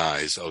lonely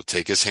eyes. Oh,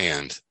 take his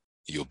hand.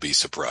 You'll be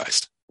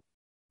surprised.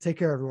 Take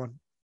care, everyone.